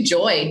that brings you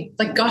joy.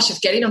 Like, gosh,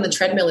 if getting on the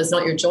treadmill is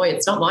not your joy,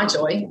 it's not my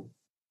joy.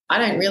 I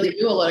don't really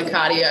do a lot of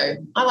cardio.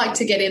 I like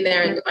to get in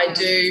there and I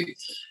do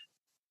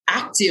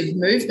active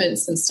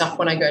movements and stuff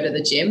when I go to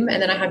the gym.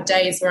 And then I have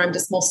days where I'm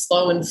just more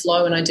slow and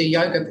flow and I do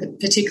yoga,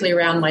 particularly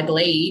around my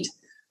bleed.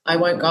 I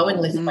won't go and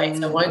lift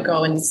weights. I won't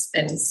go and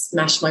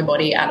smash my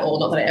body at all.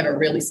 Not that I ever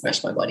really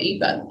smash my body,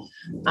 but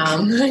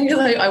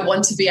I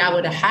want to be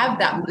able to have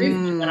that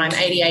movement when I'm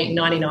 88,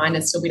 99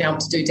 and still being able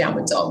to do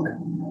downward dog.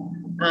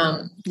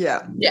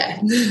 Yeah. Yeah.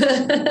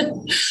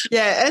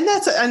 Yeah.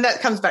 And that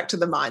comes back to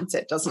the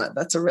mindset, doesn't it?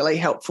 That's a really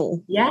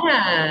helpful.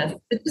 Yeah.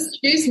 But just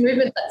choose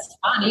movement that's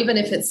fun, even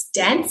if it's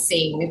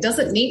dancing. It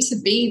doesn't need to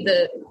be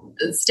the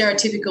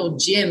stereotypical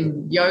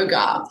gym,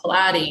 yoga,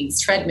 Pilates,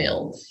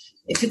 treadmill.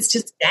 If it's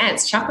just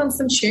dance, chuck on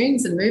some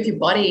tunes and move your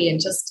body and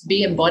just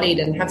be embodied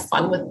and have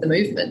fun with the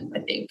movement,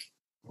 I think.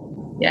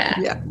 Yeah.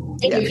 Yeah.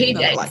 In your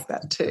PJs. I like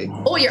that too.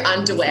 Or your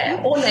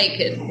underwear, or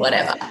naked,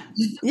 whatever.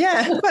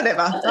 Yeah,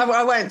 whatever.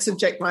 I won't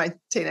subject my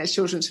teenage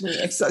children to me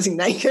exercising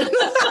naked.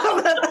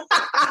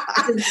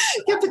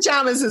 Your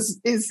pajamas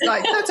is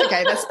like, that's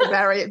okay. That's the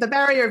barrier. The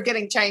barrier of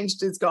getting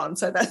changed is gone.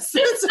 So that's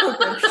all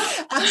good.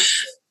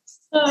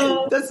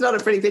 That's not a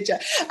pretty picture.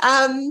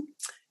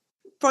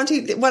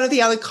 Bronte, one of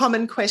the other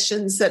common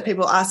questions that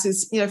people ask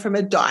is, from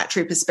a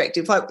dietary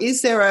perspective, like,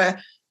 is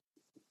there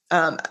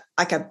a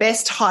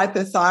best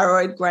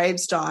hypothyroid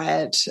Graves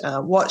diet?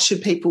 What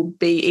should people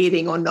be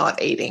eating or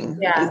not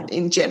eating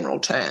in general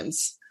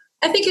terms?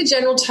 I think in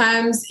general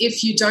terms,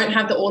 if you don't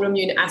have the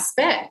autoimmune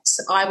aspect,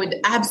 I would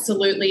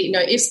absolutely, no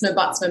ifs, no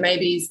buts, no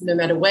maybes, no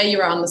matter where you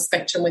are on the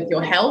spectrum with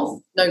your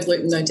health, no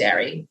gluten, no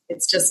dairy.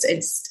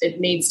 It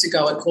needs to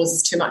go. It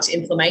causes too much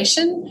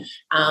inflammation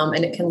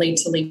and it can lead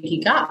to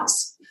leaky gut.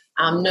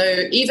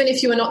 Even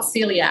if you are not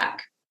celiac.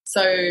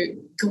 So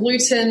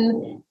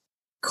gluten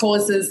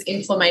causes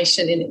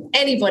inflammation in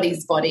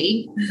anybody's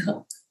body,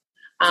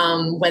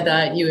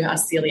 whether you are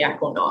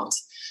celiac or not.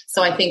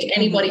 So I think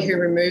anybody who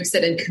removes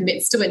it and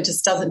commits to it and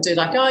just doesn't do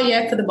like, oh,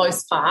 yeah, for the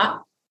most part,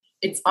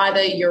 it's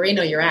either you're in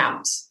or you're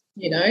out,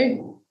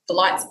 the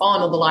light's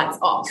on or the light's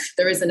off.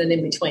 There isn't an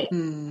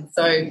in-between.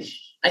 So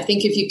I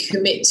think if you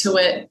commit to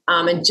it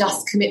and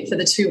just commit for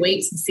the 2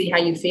 weeks and see how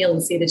you feel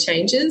and see the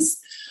changes,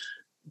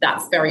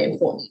 that's very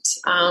important.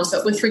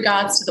 But with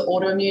regards to the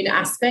autoimmune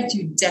aspect,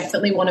 you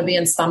definitely want to be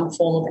in some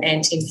form of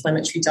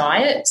anti-inflammatory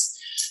diet.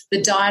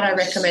 The diet I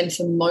recommend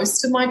for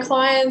most of my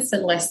clients,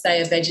 unless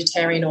they are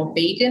vegetarian or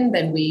vegan,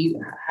 then we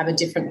have a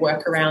different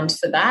workaround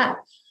for that,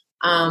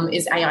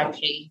 is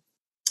AIP.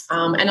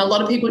 And a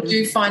lot of people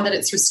do find that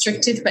it's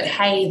restrictive, but,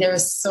 hey, there are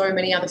so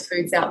many other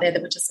foods out there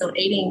that we're just not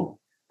eating.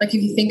 Like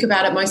if you think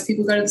about it, most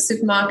people go to the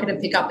supermarket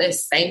and pick up their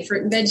same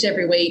fruit and veg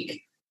every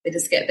week. They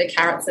just get their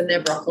carrots and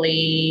their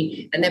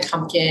broccoli and their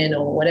pumpkin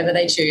or whatever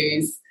they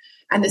choose.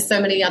 And there's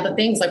so many other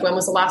things. Like when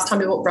was the last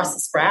time you bought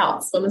Brussels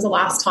sprouts? When was the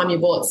last time you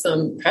bought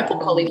some purple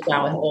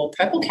cauliflower or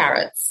purple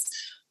carrots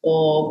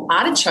or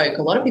artichoke?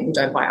 A lot of people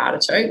don't buy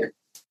artichoke.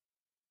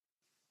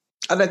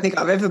 I don't think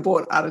I've ever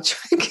bought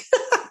artichoke.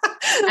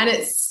 And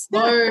it's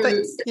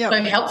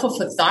so helpful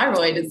for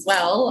thyroid as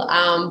well,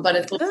 but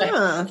it's also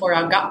helpful for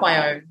our gut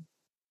biome.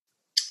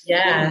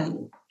 Yeah,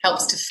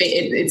 helps to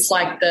fit. It's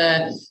like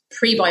the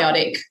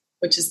prebiotic,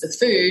 which is the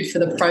food, for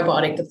the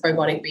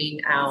probiotic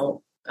being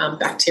our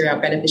bacteria, our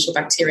beneficial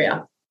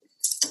bacteria.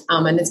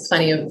 And there's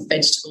plenty of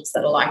vegetables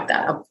that are like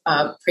that,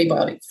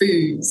 prebiotic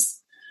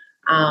foods.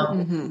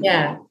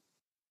 Yeah.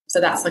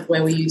 So that's like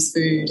where we use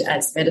food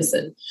as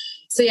medicine.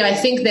 So, I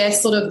think they're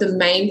sort of the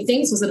main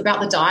things. Was it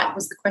about the diet?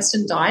 Was the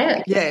question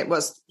diet? Yeah, it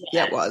was.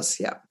 Yeah, it was.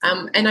 Yeah.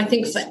 And I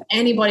think for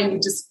anybody who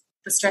just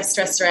the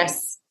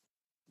stress,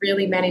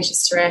 really manage your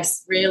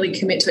stress, really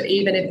commit to it,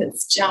 even if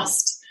it's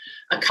just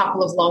a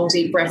couple of long,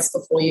 deep breaths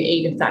before you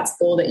eat, if that's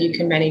all that you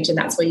can manage and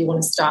that's where you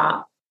want to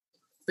start,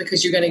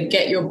 because you're going to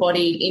get your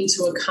body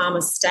into a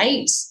calmer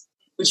state,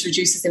 which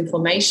reduces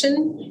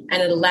inflammation,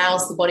 and it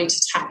allows the body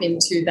to tap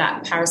into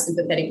that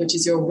parasympathetic, which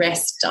is your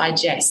rest,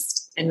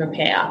 digest, and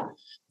repair.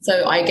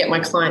 So I get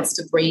my clients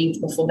to breathe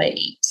before they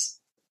eat,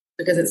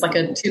 because it's like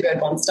a two-bird,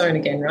 one stone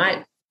again,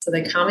 right? So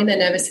they're calming their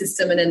nervous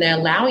system and then they're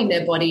allowing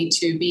their body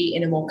to be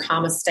in a more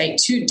calmer state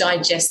to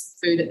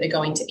digest the food that they're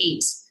going to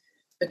eat.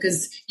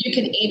 Because you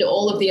can eat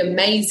all of the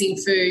amazing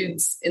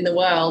foods in the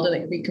world and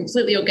it can be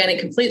completely organic,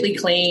 completely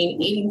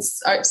clean, eating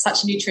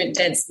such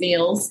nutrient-dense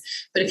meals.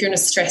 But if you're in a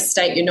stress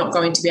state, you're not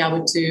going to be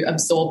able to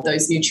absorb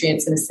those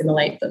nutrients and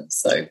assimilate them.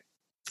 So,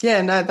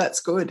 yeah, no,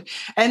 that's good.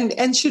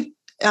 And should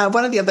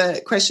one of the other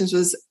questions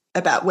was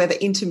about whether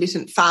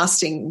intermittent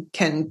fasting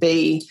can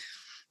be,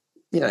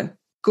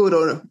 good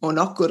or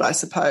not good, I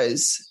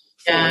suppose.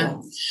 Yeah.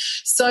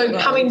 So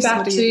coming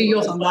back to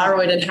your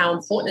thyroid and how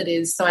important it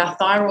is. So our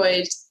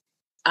thyroid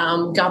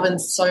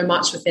governs so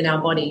much within our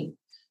body.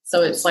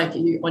 So it's like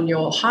on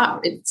your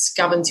heart, it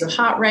governs your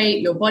heart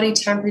rate, your body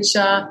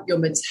temperature, your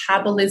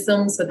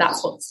metabolism. So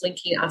that's what's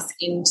linking us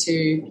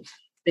into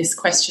this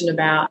question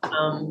about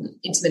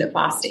intermittent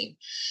fasting.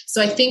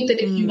 So I think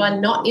that if you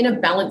are not in a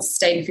balanced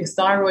state, if your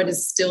thyroid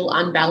is still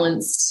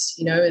unbalanced,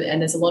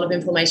 and there's a lot of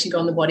inflammation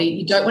going on in the body,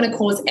 you don't want to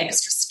cause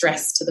extra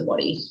stress to the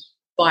body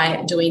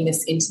by doing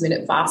this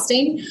intermittent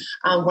fasting.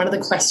 One of the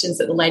questions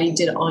that the lady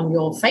did on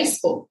your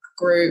Facebook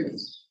group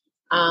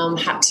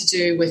had to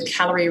do with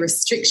calorie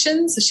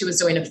restriction. So she was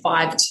doing a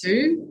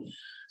 5-2.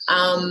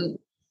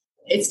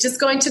 It's just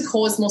going to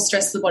cause more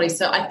stress to the body.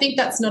 So I think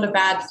that's not a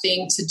bad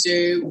thing to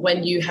do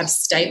when you have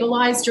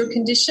stabilized your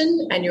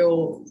condition and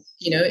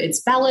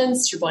it's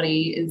balanced, your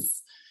body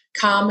is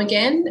calm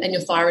again and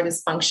your thyroid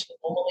is functioning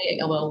normally,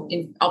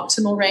 in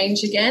optimal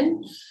range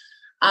again.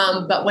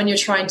 But when you're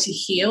trying to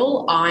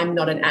heal, I'm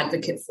not an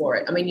advocate for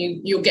it. I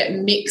mean, you'll get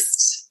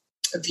mixed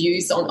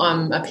views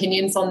on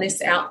opinions on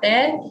this out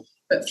there.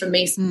 But for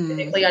me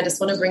specifically, I just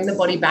want to bring the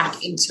body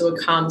back into a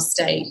calm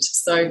state.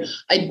 So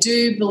I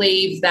do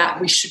believe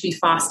that we should be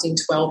fasting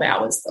 12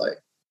 hours, though,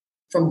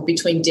 from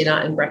between dinner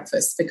and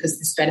breakfast, because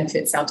this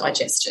benefits our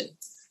digestion.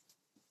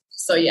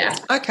 So, yeah.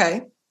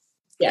 Okay.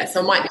 Yeah, so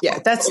I might. Yeah,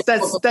 that's a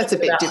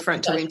bit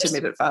different to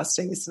intermittent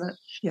fasting, isn't it?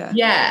 Yeah.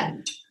 Yeah.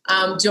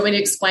 Do you want me to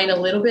explain a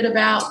little bit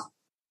about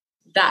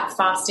that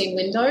fasting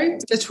window?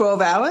 The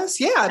 12 hours?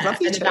 Yeah, I'd love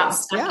you to. About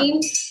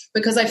snacking,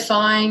 because I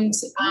find,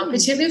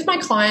 particularly with my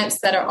clients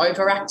that are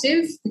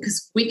overactive,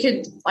 because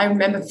I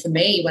remember for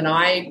me when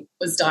I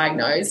was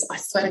diagnosed, I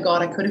swear to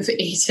God, I could have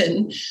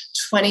eaten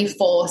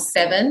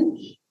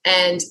 24/7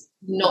 and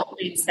not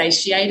been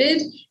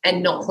satiated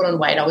and not put on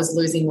weight. I was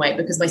losing weight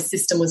because my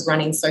system was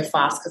running so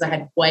fast because I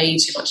had way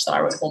too much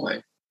thyroid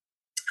hormone.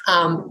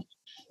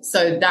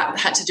 So that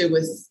had to do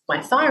with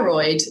my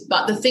thyroid.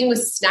 But the thing with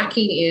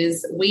snacking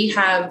is we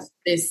have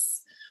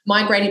this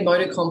migrating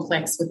motor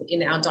complex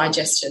within our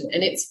digestion,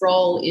 and its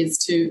role is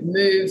to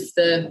move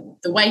the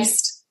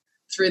waste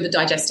through the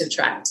digestive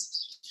tract.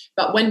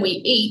 But when we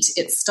eat,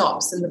 it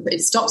stops, and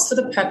it stops for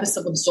the purpose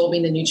of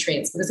absorbing the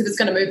nutrients. Because if it's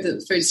going to move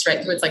the food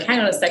straight through, it's like, hang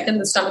on a second,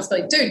 the stomach's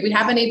like, dude, we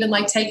haven't even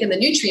taken the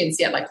nutrients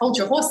yet. Hold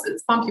your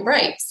horses, pump your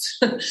brakes.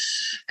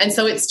 And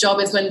so its job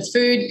is when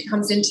food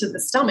comes into the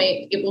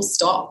stomach, it will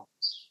stop,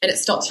 and it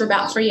stops for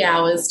about 3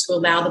 hours to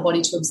allow the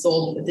body to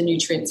absorb the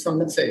nutrients from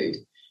the food.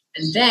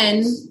 And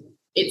then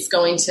it's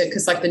going to,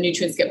 because the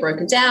nutrients get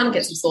broken down,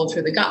 gets absorbed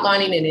through the gut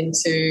lining and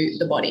into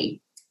the body.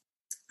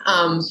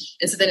 And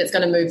so then it's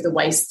going to move the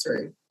waste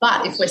through.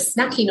 But if we're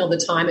snacking all the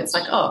time, it's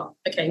like, oh,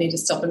 okay, I need to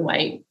stop and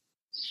wait.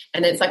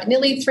 And then it's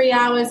nearly 3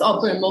 hours. Oh,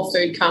 boom, more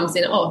food comes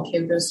in. Oh, okay,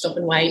 we're going to stop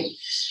and wait.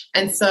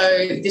 And so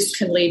this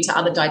can lead to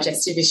other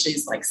digestive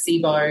issues like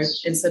SIBO.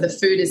 And so the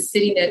food is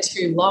sitting there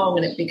too long,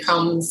 and it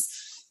becomes,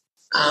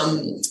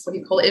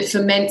 it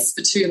ferments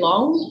for too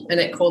long, and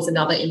it causes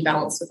another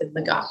imbalance within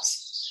the gut.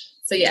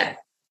 So, yeah.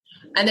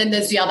 And then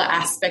there's the other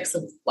aspects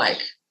of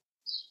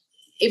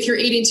if you're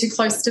eating too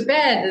close to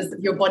bed,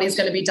 your body's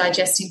going to be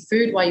digesting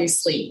food while you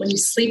sleep. When you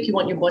sleep, you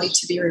want your body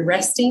to be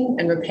resting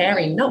and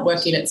repairing, not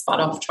working its butt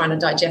off trying to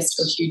digest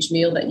a huge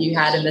meal that you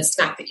had and the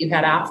snack that you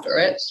had after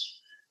it,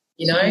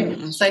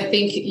 So I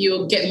think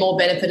you'll get more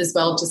benefit as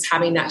well just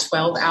having that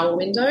 12-hour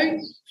window.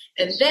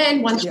 And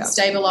then once you've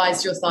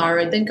stabilized your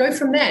thyroid, then go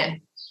from there.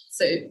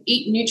 So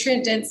eat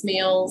nutrient-dense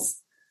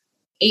meals,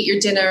 eat your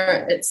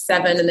dinner at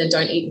 7, and then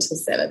don't eat until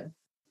 7.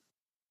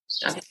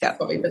 I think that's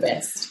probably the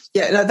best.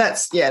 Yeah, no,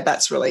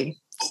 that's really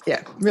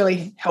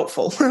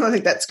helpful. I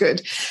think that's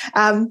good.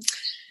 Let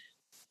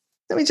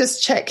me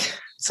just check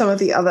some of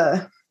the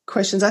other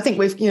questions. I think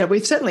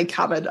we've certainly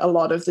covered a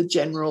lot of the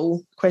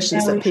general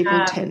questions that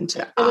people tend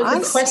to ask. There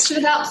was a question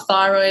about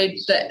thyroid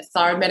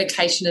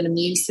medication and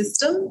immune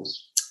system.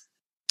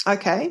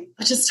 Okay.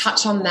 I'll just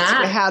touch on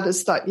that. So how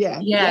does that,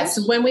 Yeah,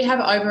 so when we have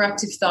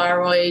overactive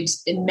thyroid,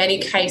 in many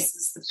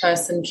cases the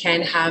person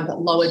can have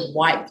lowered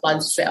white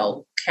blood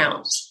cell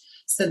count.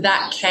 So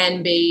that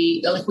can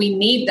be, we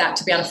need that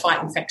to be able to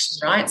fight infection,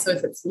 right? So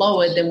if it's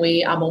lowered, then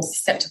we are more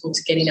susceptible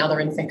to getting other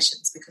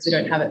infections because we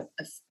don't have a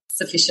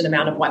sufficient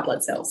amount of white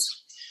blood cells.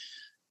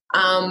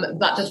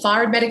 But the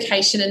thyroid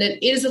medication, and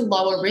it is a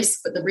lower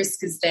risk, but the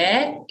risk is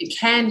there, it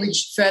can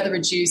further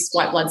reduce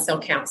white blood cell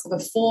count. So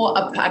before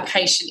a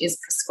patient is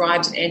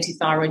prescribed an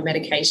anti-thyroid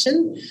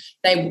medication,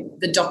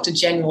 the doctor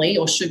generally,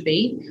 or should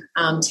be,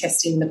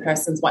 testing the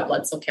person's white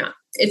blood cell count.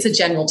 It's a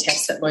general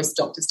test that most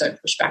doctors don't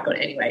push back on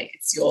anyway.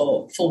 It's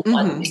your full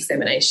blood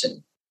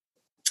examination.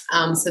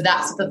 So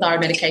that's the thyroid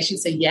medication.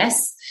 So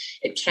yes,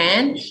 it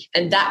can,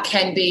 and that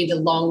can be the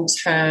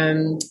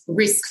long-term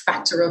risk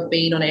factor of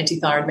being on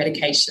anti-thyroid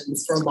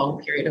medications for a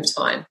long period of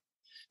time.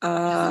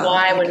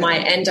 When my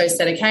endo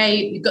said, okay,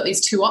 you've got these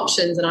two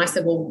options, and I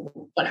said, well,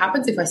 what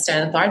happens if I stay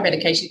on the thyroid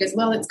medication? He goes,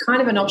 well, it's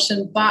kind of an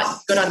option, but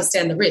you've got to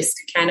understand the risk.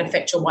 It can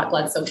affect your white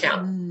blood cell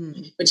count,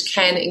 which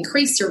can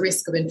increase your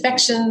risk of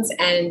infections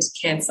and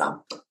cancer.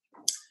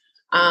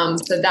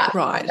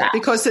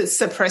 Because it's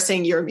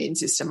suppressing your immune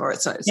system, or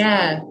it's not.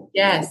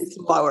 It's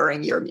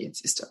lowering your immune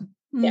system.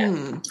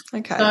 Yeah.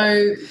 Okay.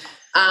 So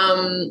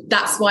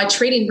that's why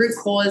treating root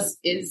cause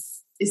is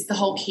the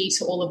whole key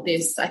to all of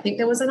this. I think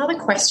there was another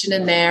question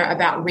in there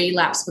about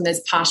relapse when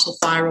there's partial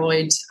partial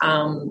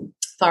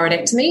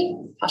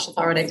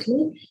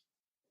thyroidectomy.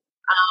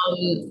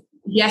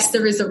 Yes,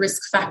 there is a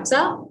risk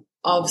factor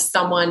of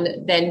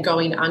someone then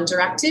going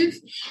underactive.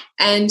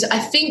 And I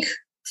think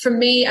for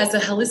me as a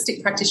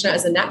holistic practitioner,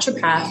 as a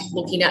naturopath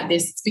looking at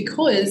this, it's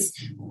because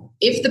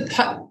if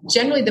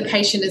generally the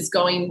patient is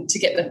going to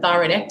get the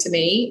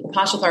thyroidectomy,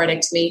 partial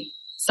thyroidectomy,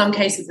 some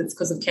cases it's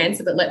because of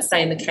cancer, but let's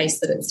say in the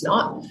case that it's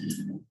not,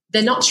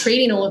 they're not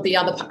treating all of the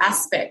other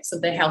aspects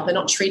of their health. They're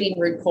not treating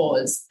root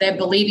cause. They're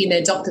believing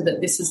their doctor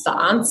that this is the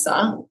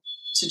answer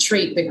to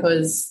treat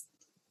because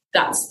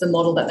that's the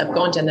model that they've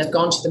gone to, and they've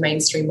gone to the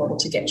mainstream model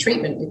to get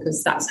treatment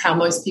because that's how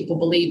most people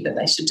believe that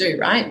they should do,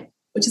 right?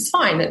 Which is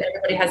fine, that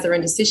everybody has their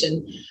own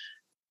decision.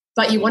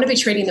 but you want to be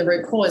treating the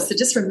root cause. So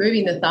just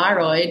removing the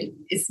thyroid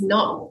is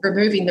not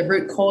removing the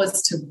root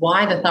cause to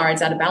why the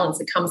thyroid's out of balance.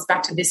 It comes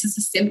back to this is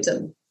a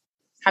symptom.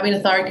 Having a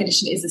thyroid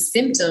condition is a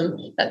symptom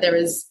that there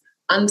is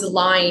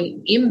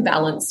underlying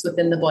imbalance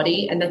within the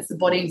body, and that's the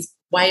body's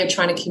way of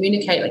trying to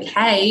communicate like,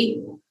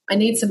 hey, I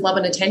need some love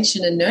and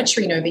attention and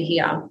nurturing over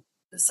here.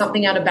 There's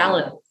something out of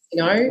balance,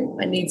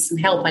 I need some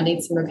help. I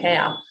need some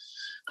repair.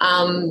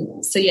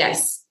 So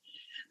yes.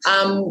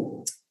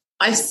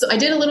 I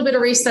did a little bit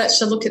of research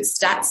to look at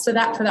stats for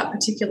that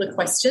particular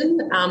question,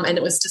 and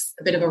it was just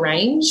a bit of a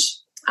range.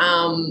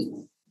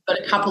 But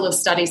a couple of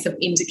studies have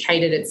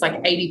indicated it's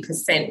like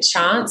 80%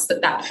 chance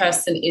that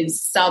person is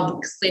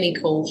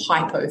subclinical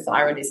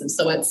hypothyroidism.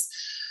 So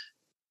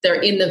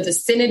they're in the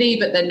vicinity,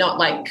 but they're not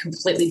like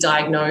completely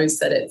diagnosed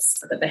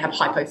that they have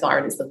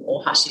hypothyroidism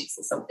or Hashimoto's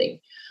or something.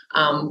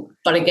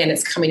 But again,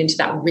 it's coming into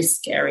that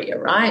risk area,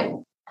 right?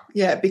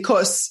 Yeah,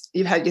 because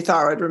you've had your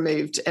thyroid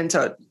removed, and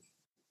so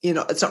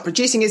it's not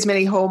producing as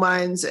many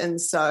hormones, and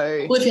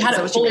so... Well, if you had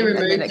it fully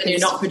removed, then you're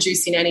not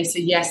producing any, so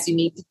yes, you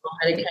need some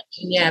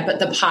medication, yeah. But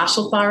the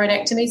partial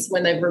thyroidectomy, so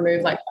when they've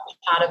removed like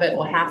part of it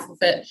or half of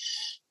it,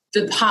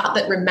 the part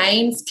that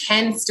remains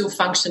can still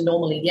function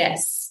normally,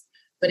 yes.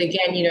 But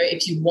again,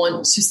 if you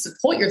want to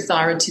support your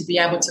thyroid to be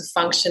able to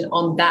function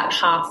on that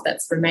half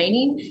that's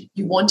remaining,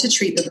 you want to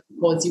treat the root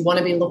cause. You want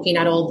to be looking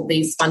at all of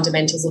these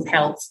fundamentals of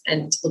health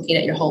and looking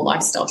at your whole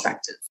lifestyle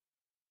factors.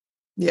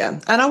 Yeah,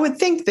 and I would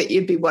think that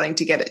you'd be wanting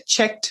to get it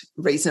checked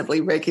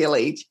reasonably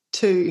regularly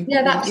too.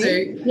 Yeah, that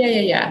too.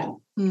 Yeah.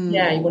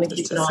 Yeah, you want to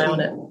keep an eye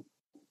on it.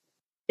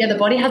 Yeah, the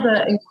body has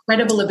an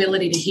incredible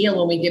ability to heal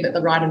when we give it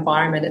the right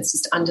environment. It's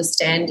just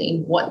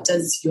understanding what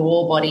does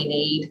your body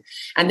need.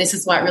 And this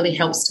is why it really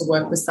helps to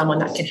work with someone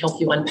that can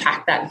help you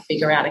unpack that and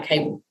figure out,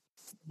 okay,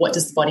 what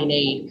does the body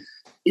need?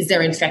 Is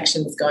there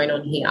infections going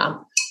on here?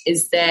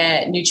 Is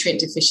there nutrient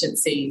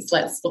deficiencies?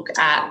 Let's look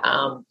at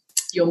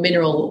your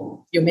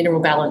mineral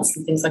balance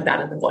and things like that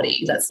in the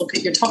body. Let's look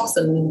at your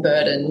toxin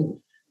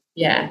burden.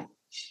 Yeah.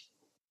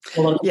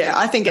 Yeah,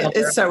 I think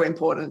it's so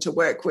important to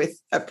work with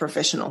a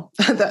professional.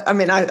 I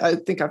mean, I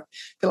think I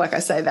feel like I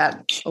say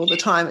that all the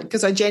time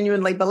because I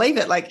genuinely believe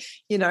it. Like,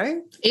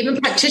 even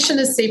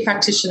practitioners see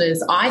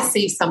practitioners. I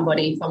see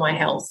somebody for my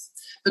health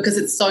because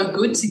it's so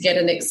good to get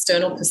an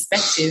external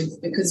perspective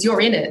because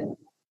you're in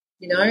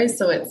it,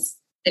 So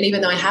and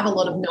even though I have a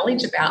lot of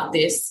knowledge about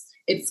this,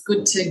 it's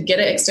good to get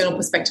an external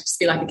perspective to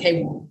be like,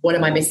 okay, what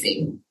am I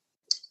missing?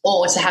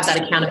 Or to have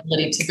that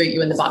accountability to boot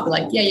you in the butt, be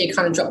like, yeah, you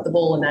kind of dropped the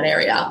ball in that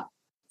area.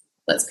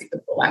 Let's pick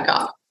the ball back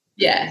up.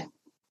 Yeah.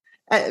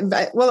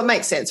 Well, it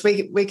makes sense.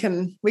 We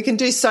can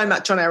do so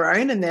much on our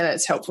own, and then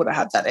it's helpful to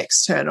have that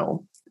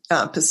external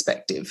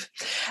perspective.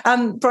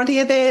 Bronte,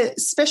 are there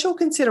special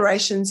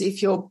considerations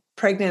if you're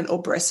pregnant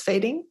or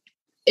breastfeeding?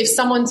 If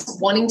someone's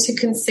wanting to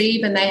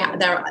conceive and they are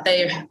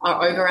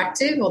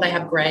overactive or they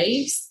have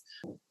Graves',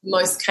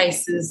 most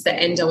cases the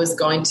endo is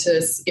going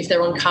to, if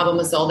they're on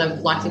carbamazole, they're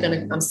likely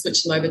going to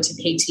switch them over to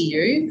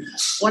PTU.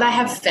 What I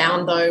have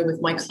found, though,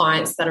 with my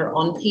clients that are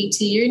on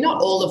PTU,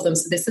 not all of them,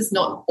 so this is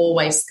not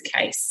always the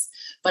case,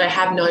 but I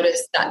have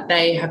noticed that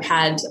they have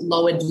had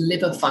lowered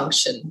liver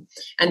function.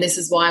 And this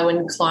is why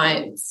when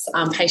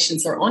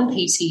patients are on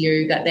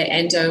PTU, that their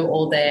endo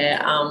or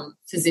their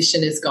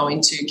physician is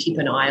going to keep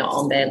an eye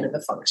on their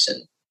liver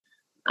function.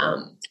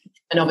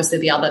 And obviously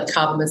the other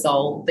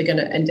carbamazole,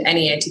 and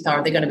any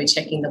antithyroid, they're going to be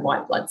checking the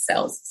white blood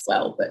cells as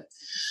well. But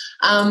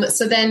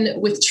so then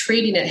with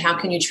treating it, how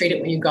can you treat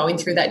it when you're going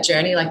through that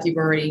journey? Like you've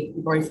already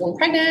fallen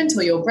pregnant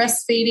or you're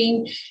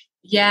breastfeeding.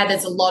 Yeah,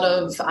 there's a lot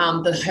of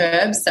the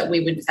herbs that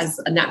we would, as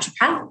a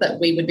naturopath, that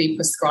we would be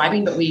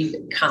prescribing, but we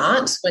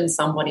can't when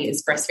somebody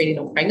is breastfeeding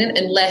or pregnant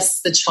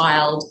unless the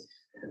child,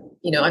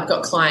 I've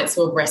got clients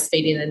who are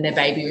breastfeeding and their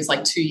baby was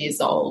like 2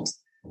 years old.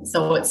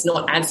 So it's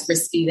not as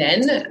risky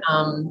then.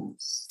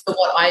 So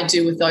what I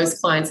do with those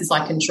clients is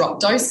I can drop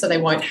dose so they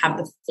won't have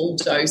the full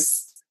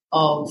dose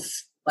of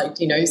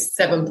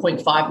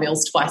 7.5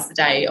 mils twice a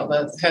day of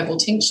a herbal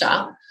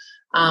tincture.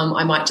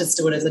 I might just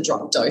do it as a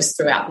drop dose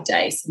throughout the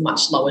day, so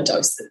much lower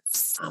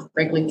doses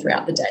regularly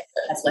throughout the day.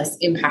 So it has less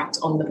impact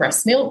on the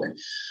breast milk.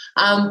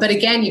 But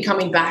again, you're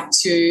coming back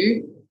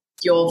to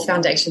your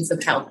foundations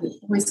of health. It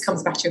always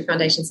comes back to your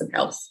foundations of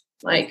health.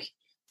 Like,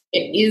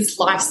 it is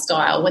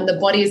lifestyle. When the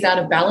body is out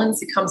of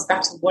balance, it comes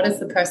back to what is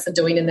the person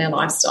doing in their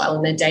lifestyle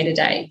and their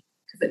day-to-day,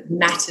 because it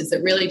matters.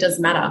 It really does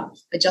matter.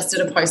 I just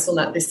did a post on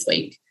that this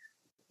week.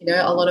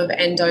 A lot of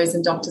endos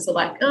and doctors are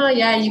like, oh,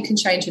 yeah, you can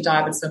change your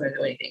diet, but it's not going to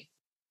do anything.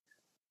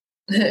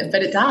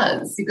 But it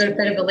does. You've got to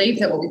better believe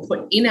that what we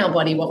put in our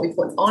body, what we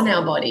put on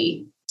our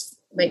body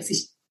makes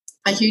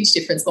a huge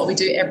difference. What we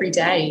do every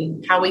day,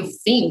 how we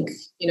think,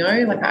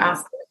 like I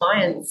ask my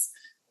clients,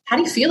 how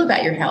do you feel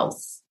about your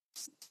health?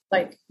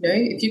 Like,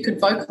 if you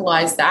could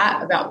vocalize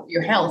that about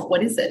your health,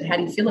 what is it? How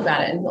do you feel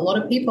about it? And a lot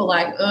of people are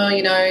like, oh,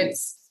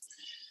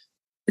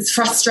 it's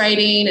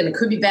frustrating and it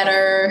could be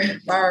better,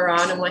 rah, rah,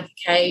 rah. And I'm like,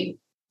 okay,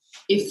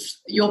 if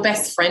your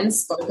best friend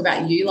spoke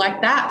about you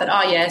like that,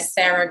 oh, yeah,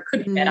 Sarah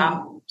could be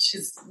better.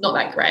 She's not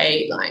that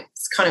great. Like,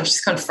 she's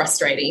kind of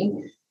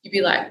frustrating. you'd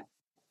be like,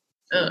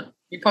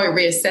 you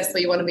probably reassess whether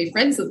you want to be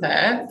friends with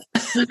her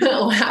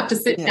or have to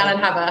sit down and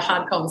have a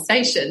hard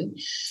conversation.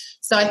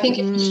 So I think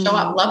if we show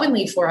up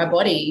lovingly for our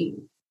body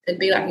and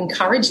be like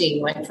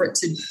encouraging, like for it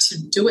to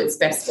do its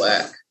best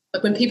work.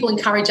 Like when people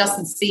encourage us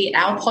and see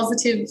our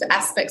positive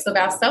aspects of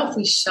ourselves,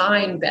 we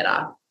shine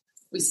better.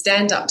 We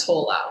stand up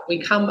taller.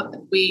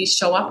 We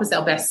show up as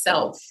our best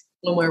self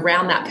when we're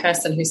around that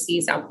person who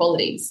sees our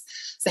qualities.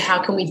 So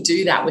how can we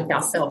do that with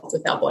ourselves,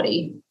 with our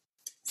body?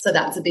 So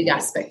that's a big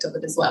aspect of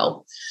it as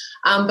well.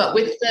 But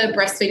with the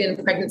breastfeeding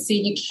and pregnancy,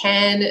 you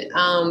can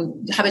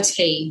have a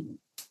tea.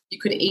 You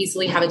could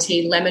easily have a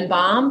tea, lemon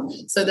balm.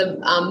 So the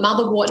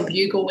motherwort and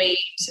bugleweed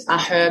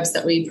are herbs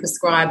that we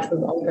prescribe for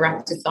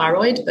overactive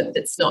thyroid, but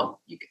it's not.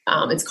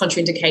 It's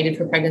contraindicated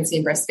for pregnancy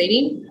and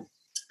breastfeeding.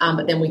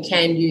 But then we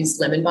can use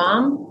lemon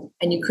balm,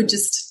 and you could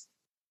just,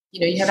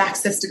 you have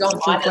access to go and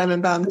buy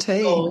lemon balm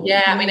tea.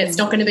 Yeah, I mean, it's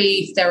not going to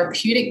be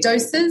therapeutic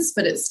doses,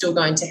 but it's still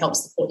going to help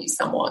support you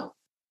somewhat.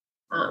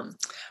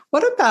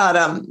 What about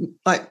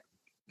I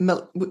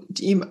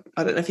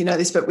don't know if you know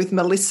this, but with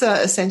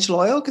Melissa essential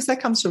oil, because that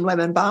comes from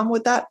lemon balm,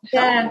 would that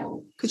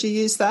help? Could you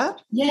use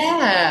that?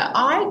 Yeah,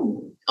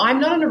 I'm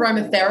not an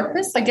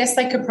aromatherapist. I guess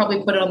they could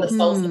probably put it on the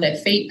soles of their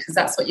feet because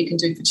that's what you can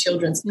do for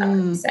children, so that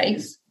would be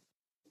safe.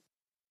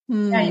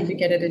 Yeah, you could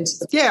get it into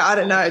the... Yeah, I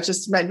don't know. It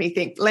just made me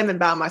think lemon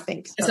balm, I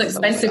think. It's an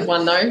expensive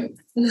one, though.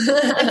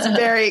 It's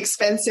very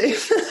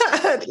expensive.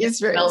 It is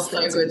very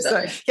expensive. Good,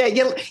 so, yeah,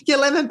 your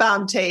lemon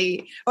balm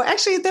tea. Well,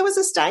 actually, there was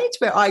a stage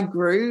where I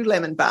grew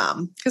lemon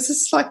balm because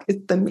it's like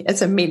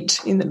it's a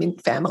mint in the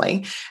mint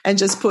family, and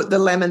just put the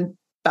lemon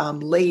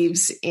balm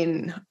leaves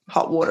in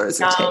hot water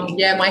as a tea.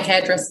 Yeah, my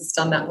hairdresser's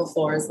done that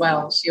before as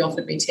well. She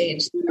offered me tea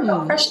and she said,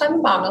 "Oh, fresh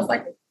lemon balm." I was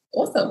like,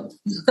 awesome.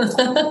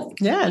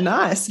 Yeah,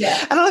 nice. Yeah.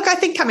 And look, I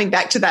think coming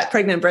back to that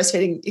pregnant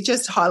breastfeeding, it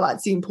just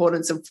highlights the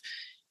importance of,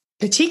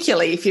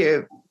 particularly if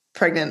you're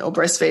pregnant or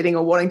breastfeeding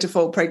or wanting to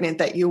fall pregnant,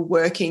 that you're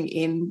working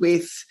in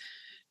with,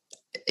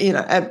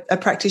 a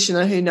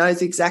practitioner who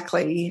knows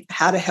exactly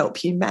how to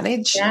help you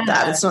manage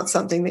that. It's not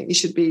something that you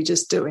should be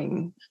just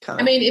doing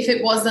if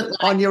it wasn't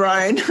like on your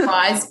own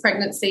surprise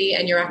pregnancy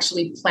and you're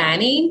actually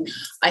planning,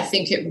 I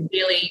think it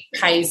really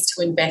pays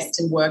to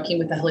invest in working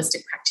with a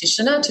holistic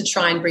practitioner to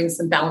try and bring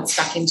some balance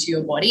back into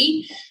your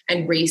body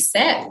and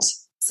reset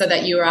so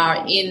that you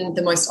are in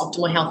the most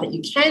optimal health that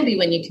you can be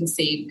when you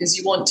conceive, because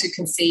you want to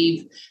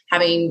conceive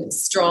having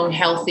strong,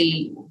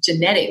 healthy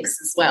genetics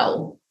as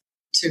well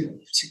to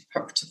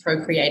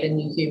procreate a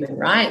new human,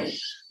 right?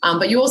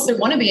 But you also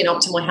want to be in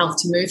optimal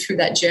health to move through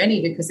that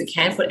journey, because it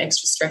can put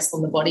extra stress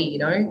on the body,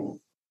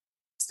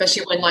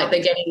 especially when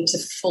they're getting to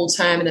full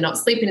term and they're not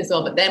sleeping as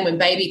well. But then when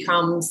baby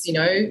comes,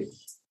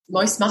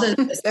 most mothers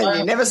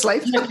you never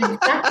sleep.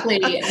 Exactly.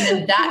 And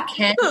then that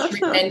can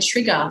then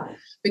trigger,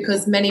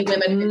 because many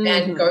women who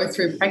then go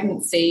through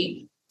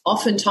pregnancy,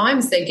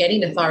 oftentimes they're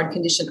getting a thyroid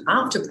condition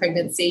after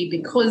pregnancy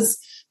because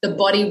the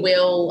body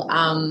will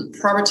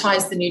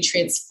prioritize the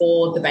nutrients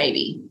for the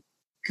baby,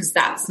 because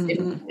that's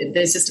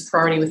there's just a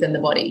priority within the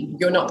body.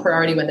 You're not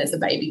priority when there's a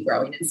baby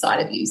growing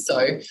inside of you.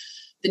 So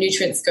the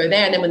nutrients go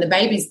there. And then when the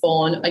baby's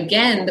born,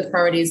 again, the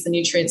priority is the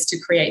nutrients to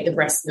create the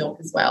breast milk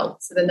as well.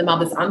 So then the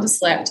mother's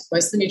underslept.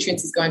 Most of the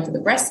nutrients is going for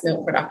the breast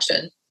milk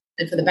production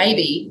and for the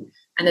baby.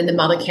 And then the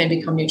mother can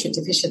become nutrient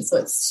deficient. So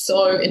it's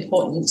so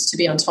important to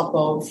be on top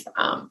of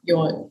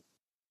your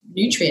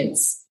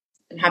nutrients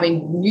and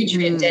having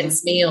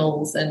nutrient-dense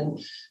meals and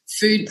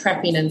food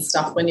prepping and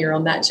stuff when you're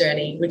on that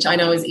journey, which I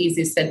know is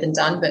easier said than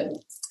done, but,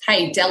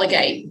 hey,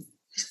 delegate.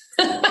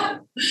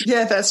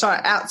 Yeah, that's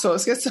right.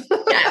 Outsource.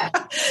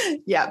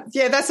 Yeah,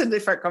 that's a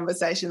different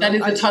conversation. That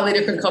is a totally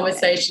different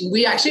conversation.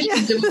 We actually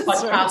should do a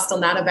podcast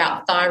on that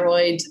about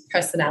thyroid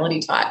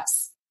personality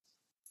types.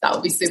 That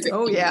would be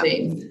super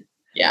interesting.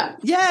 Yeah.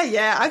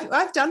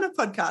 I've done a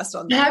podcast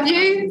on that. Have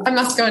you? I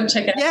must go and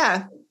check it out.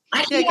 Yeah.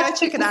 Go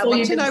check it out.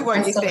 Want to know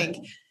what you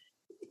think.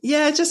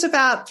 Yeah, just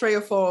about 3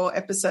 or 4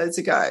 episodes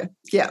ago.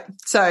 Yeah.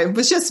 So it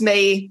was just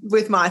me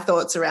with my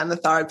thoughts around the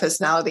thyroid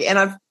personality. And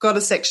I've got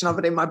a section of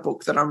it in my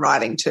book that I'm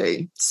writing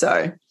too.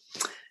 So,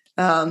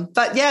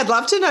 but yeah, I'd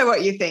love to know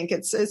what you think.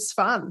 It's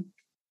fun.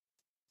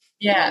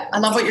 Yeah, I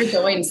love what you're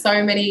doing.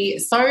 So many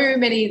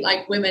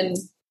women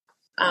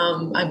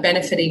are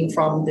benefiting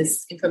from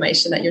this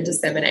information that you're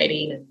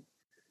disseminating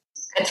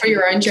and through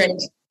your own journey.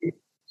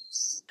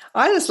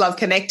 I just love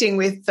connecting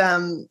with,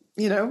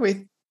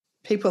 with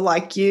people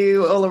like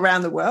you all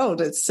around the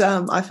world. It's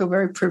I feel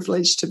very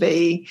privileged to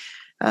be,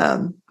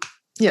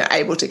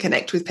 able to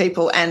connect with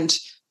people and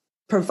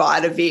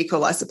provide a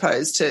vehicle, I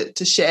suppose,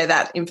 to share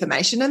that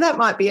information. And that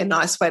might be a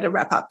nice way to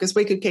wrap up, because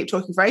we could keep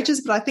talking for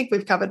ages, but I think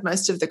we've covered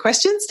most of the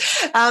questions.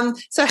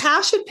 So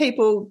how should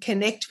people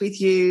connect with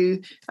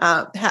you?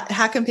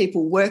 How can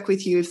people work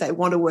with you if they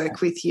want to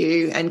work with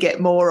you and get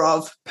more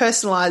of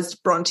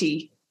personalised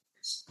Bronte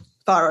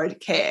thyroid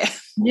care?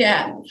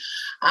 Yeah.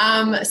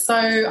 So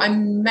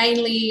I'm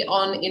mainly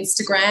on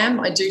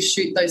Instagram. I do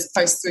shoot those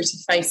posts through to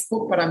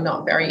Facebook, but I'm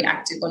not very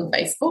active on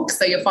Facebook.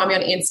 So you'll find me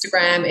on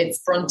Instagram. It's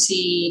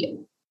Bronte.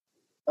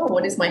 Oh,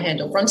 what is my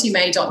handle?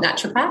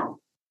 BronteMay.naturopath.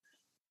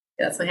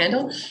 Yeah, that's my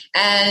handle.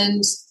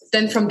 And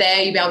then from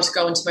there, you'll be able to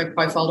go into my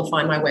profile to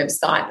find my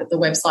website. The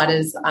website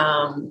is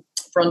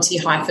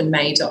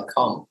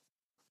bronte-may.com.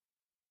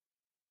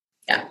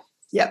 Yeah.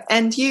 Yep.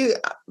 And you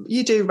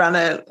do run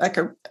a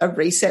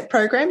reset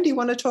program. Do you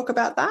want to talk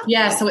about that?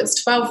 Yeah, so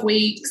it's 12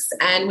 weeks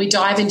and we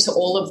dive into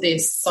all of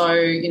this. So,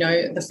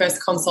 the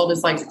first consult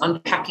is like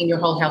unpacking your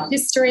whole health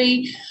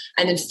history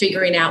and then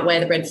figuring out where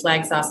the red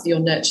flags are, so your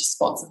nurture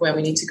spots of where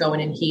we need to go in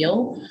and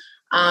heal.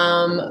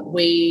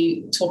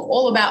 We talk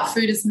all about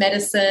food as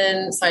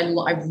medicine. So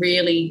I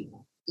really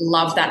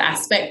love that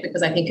aspect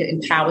because I think it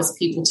empowers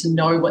people to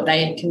know what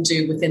they can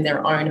do within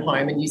their own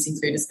home and using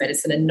food as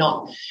medicine and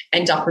not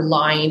end up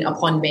relying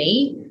upon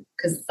me,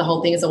 because the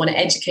whole thing is I want to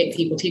educate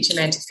people, teach a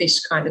man to fish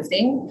kind of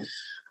thing.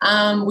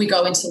 We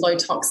go into low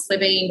tox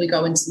living, we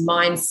go into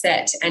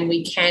mindset, and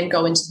we can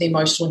go into the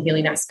emotional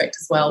healing aspect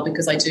as well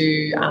because I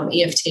do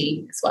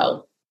EFT as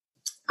well.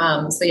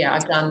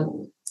 I've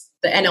done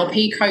the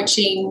NLP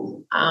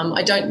coaching.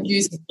 I don't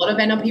use a lot of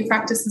NLP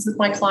practices with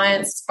my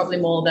clients. It's probably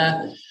more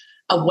the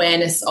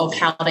awareness of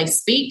how they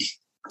speak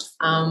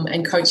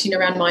and coaching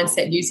around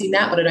mindset using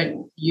that, but I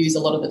don't use a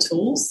lot of the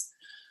tools.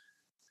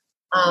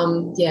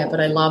 But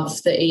I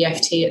love the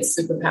EFT. It's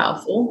super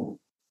powerful.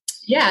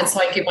 Yeah, and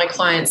so I give my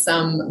clients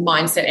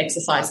mindset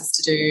exercises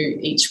to do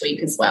each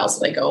week as well. So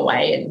they go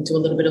away and do a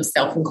little bit of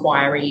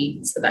self-inquiry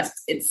so that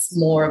it's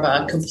more of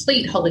a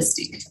complete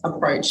holistic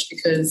approach,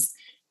 because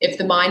if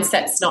the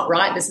mindset's not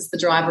right, this is the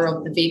driver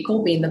of the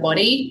vehicle, being the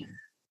body,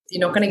 you're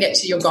not going to get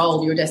to your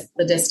goal,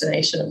 the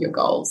destination of your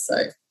goal. So,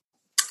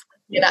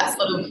 that's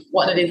sort of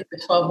what it is for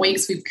 12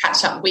 weeks. We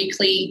catch up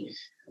weekly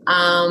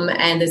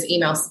and there's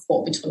email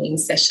support between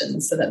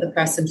sessions so that the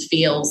person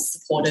feels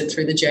supported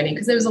through the journey,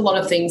 because there's a lot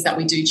of things that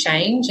we do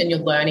change and you're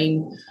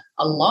learning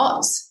a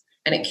lot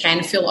and it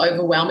can feel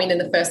overwhelming in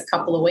the first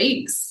couple of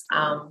weeks.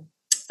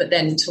 But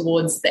then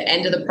towards the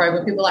end of the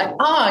program, people are like,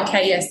 oh,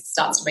 okay, yes, it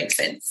starts to make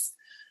sense.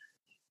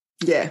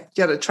 Yeah, you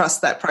got to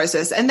trust that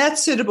process. And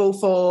that's suitable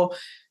for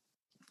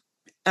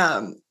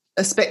the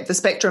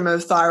spectrum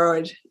of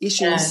thyroid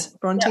issues,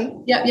 Bronte?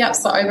 Yep.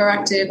 So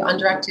overactive,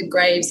 underactive,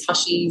 Graves,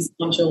 Hushies,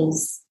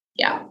 nodules.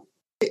 Yeah.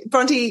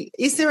 Bronte,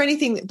 is there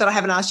anything that I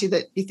haven't asked you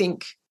that you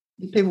think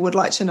people would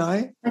like to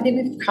know? I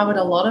think we've covered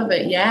a lot of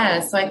it,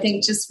 yeah. So I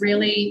think just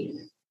really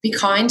be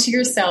kind to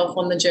yourself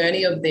on the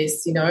journey of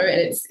this, and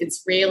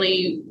it's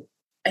really,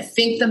 I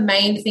think the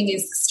main thing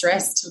is the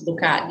stress to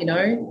look at,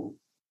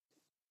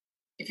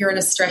 If you're in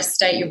a stress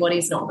state, your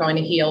body's not going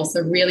to heal.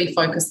 So really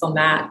focus on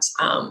that.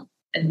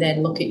 And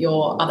then look at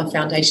your other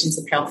foundations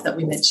of health that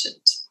we mentioned.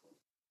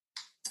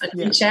 And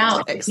reach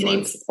out if you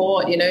need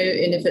support, and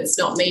if it's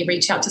not me,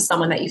 reach out to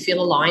someone that you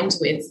feel aligned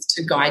with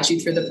to guide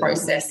you through the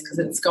process, because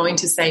it's going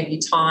to save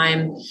you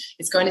time,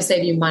 it's going to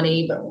save you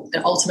money, but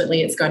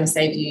ultimately it's going to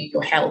save you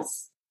your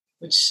health,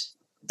 which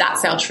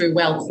that's our true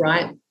wealth,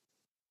 right?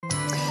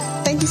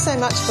 Thank you so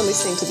much for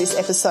listening to this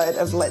episode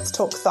of Let's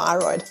Talk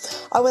Thyroid.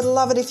 I would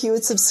love it if you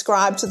would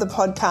subscribe to the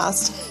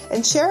podcast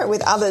and share it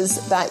with others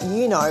that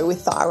you know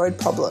with thyroid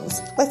problems.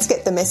 Let's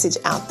get the message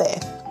out there.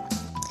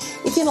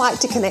 If you'd like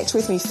to connect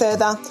with me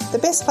further, the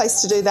best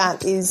place to do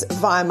that is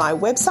via my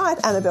website,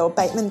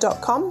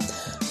 annabellebateman.com.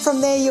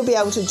 From there, you'll be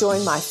able to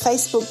join my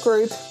Facebook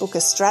group, book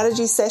a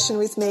strategy session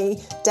with me,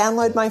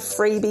 download my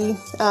freebie,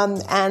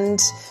 and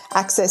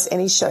access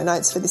any show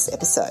notes for this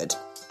episode.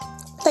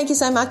 Thank you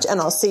so much,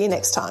 and I'll see you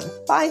next time.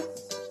 Bye.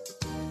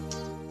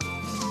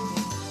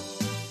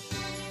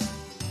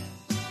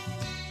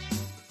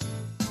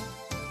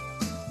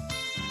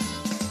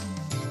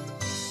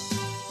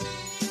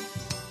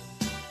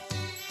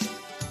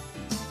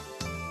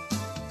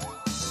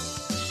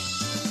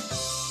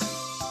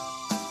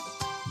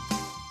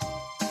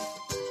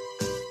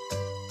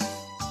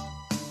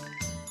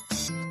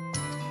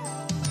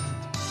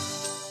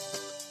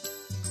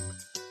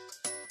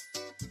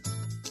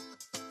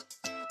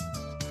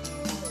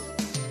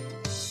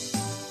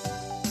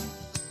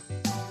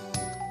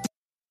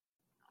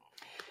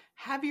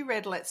 Have you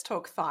read Let's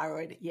Talk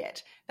Thyroid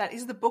yet? That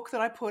is the book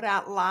that I put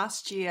out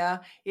last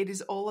year. It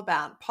is all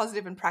about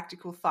positive and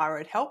practical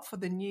thyroid help for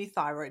the new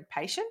thyroid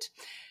patient,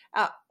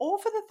 or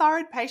for the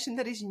thyroid patient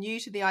that is new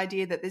to the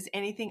idea that there's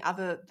anything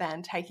other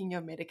than taking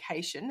your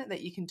medication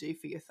that you can do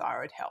for your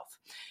thyroid health.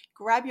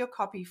 Grab your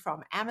copy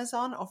from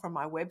Amazon or from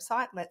my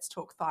website,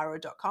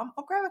 letstalkthyroid.com,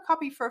 or grab a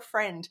copy for a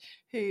friend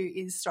who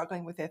is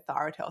struggling with their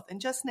thyroid health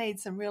and just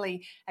needs some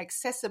really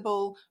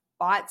accessible,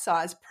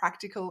 bite-sized,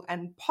 practical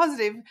and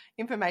positive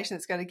information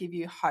that's going to give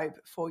you hope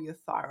for your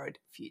thyroid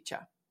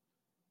future.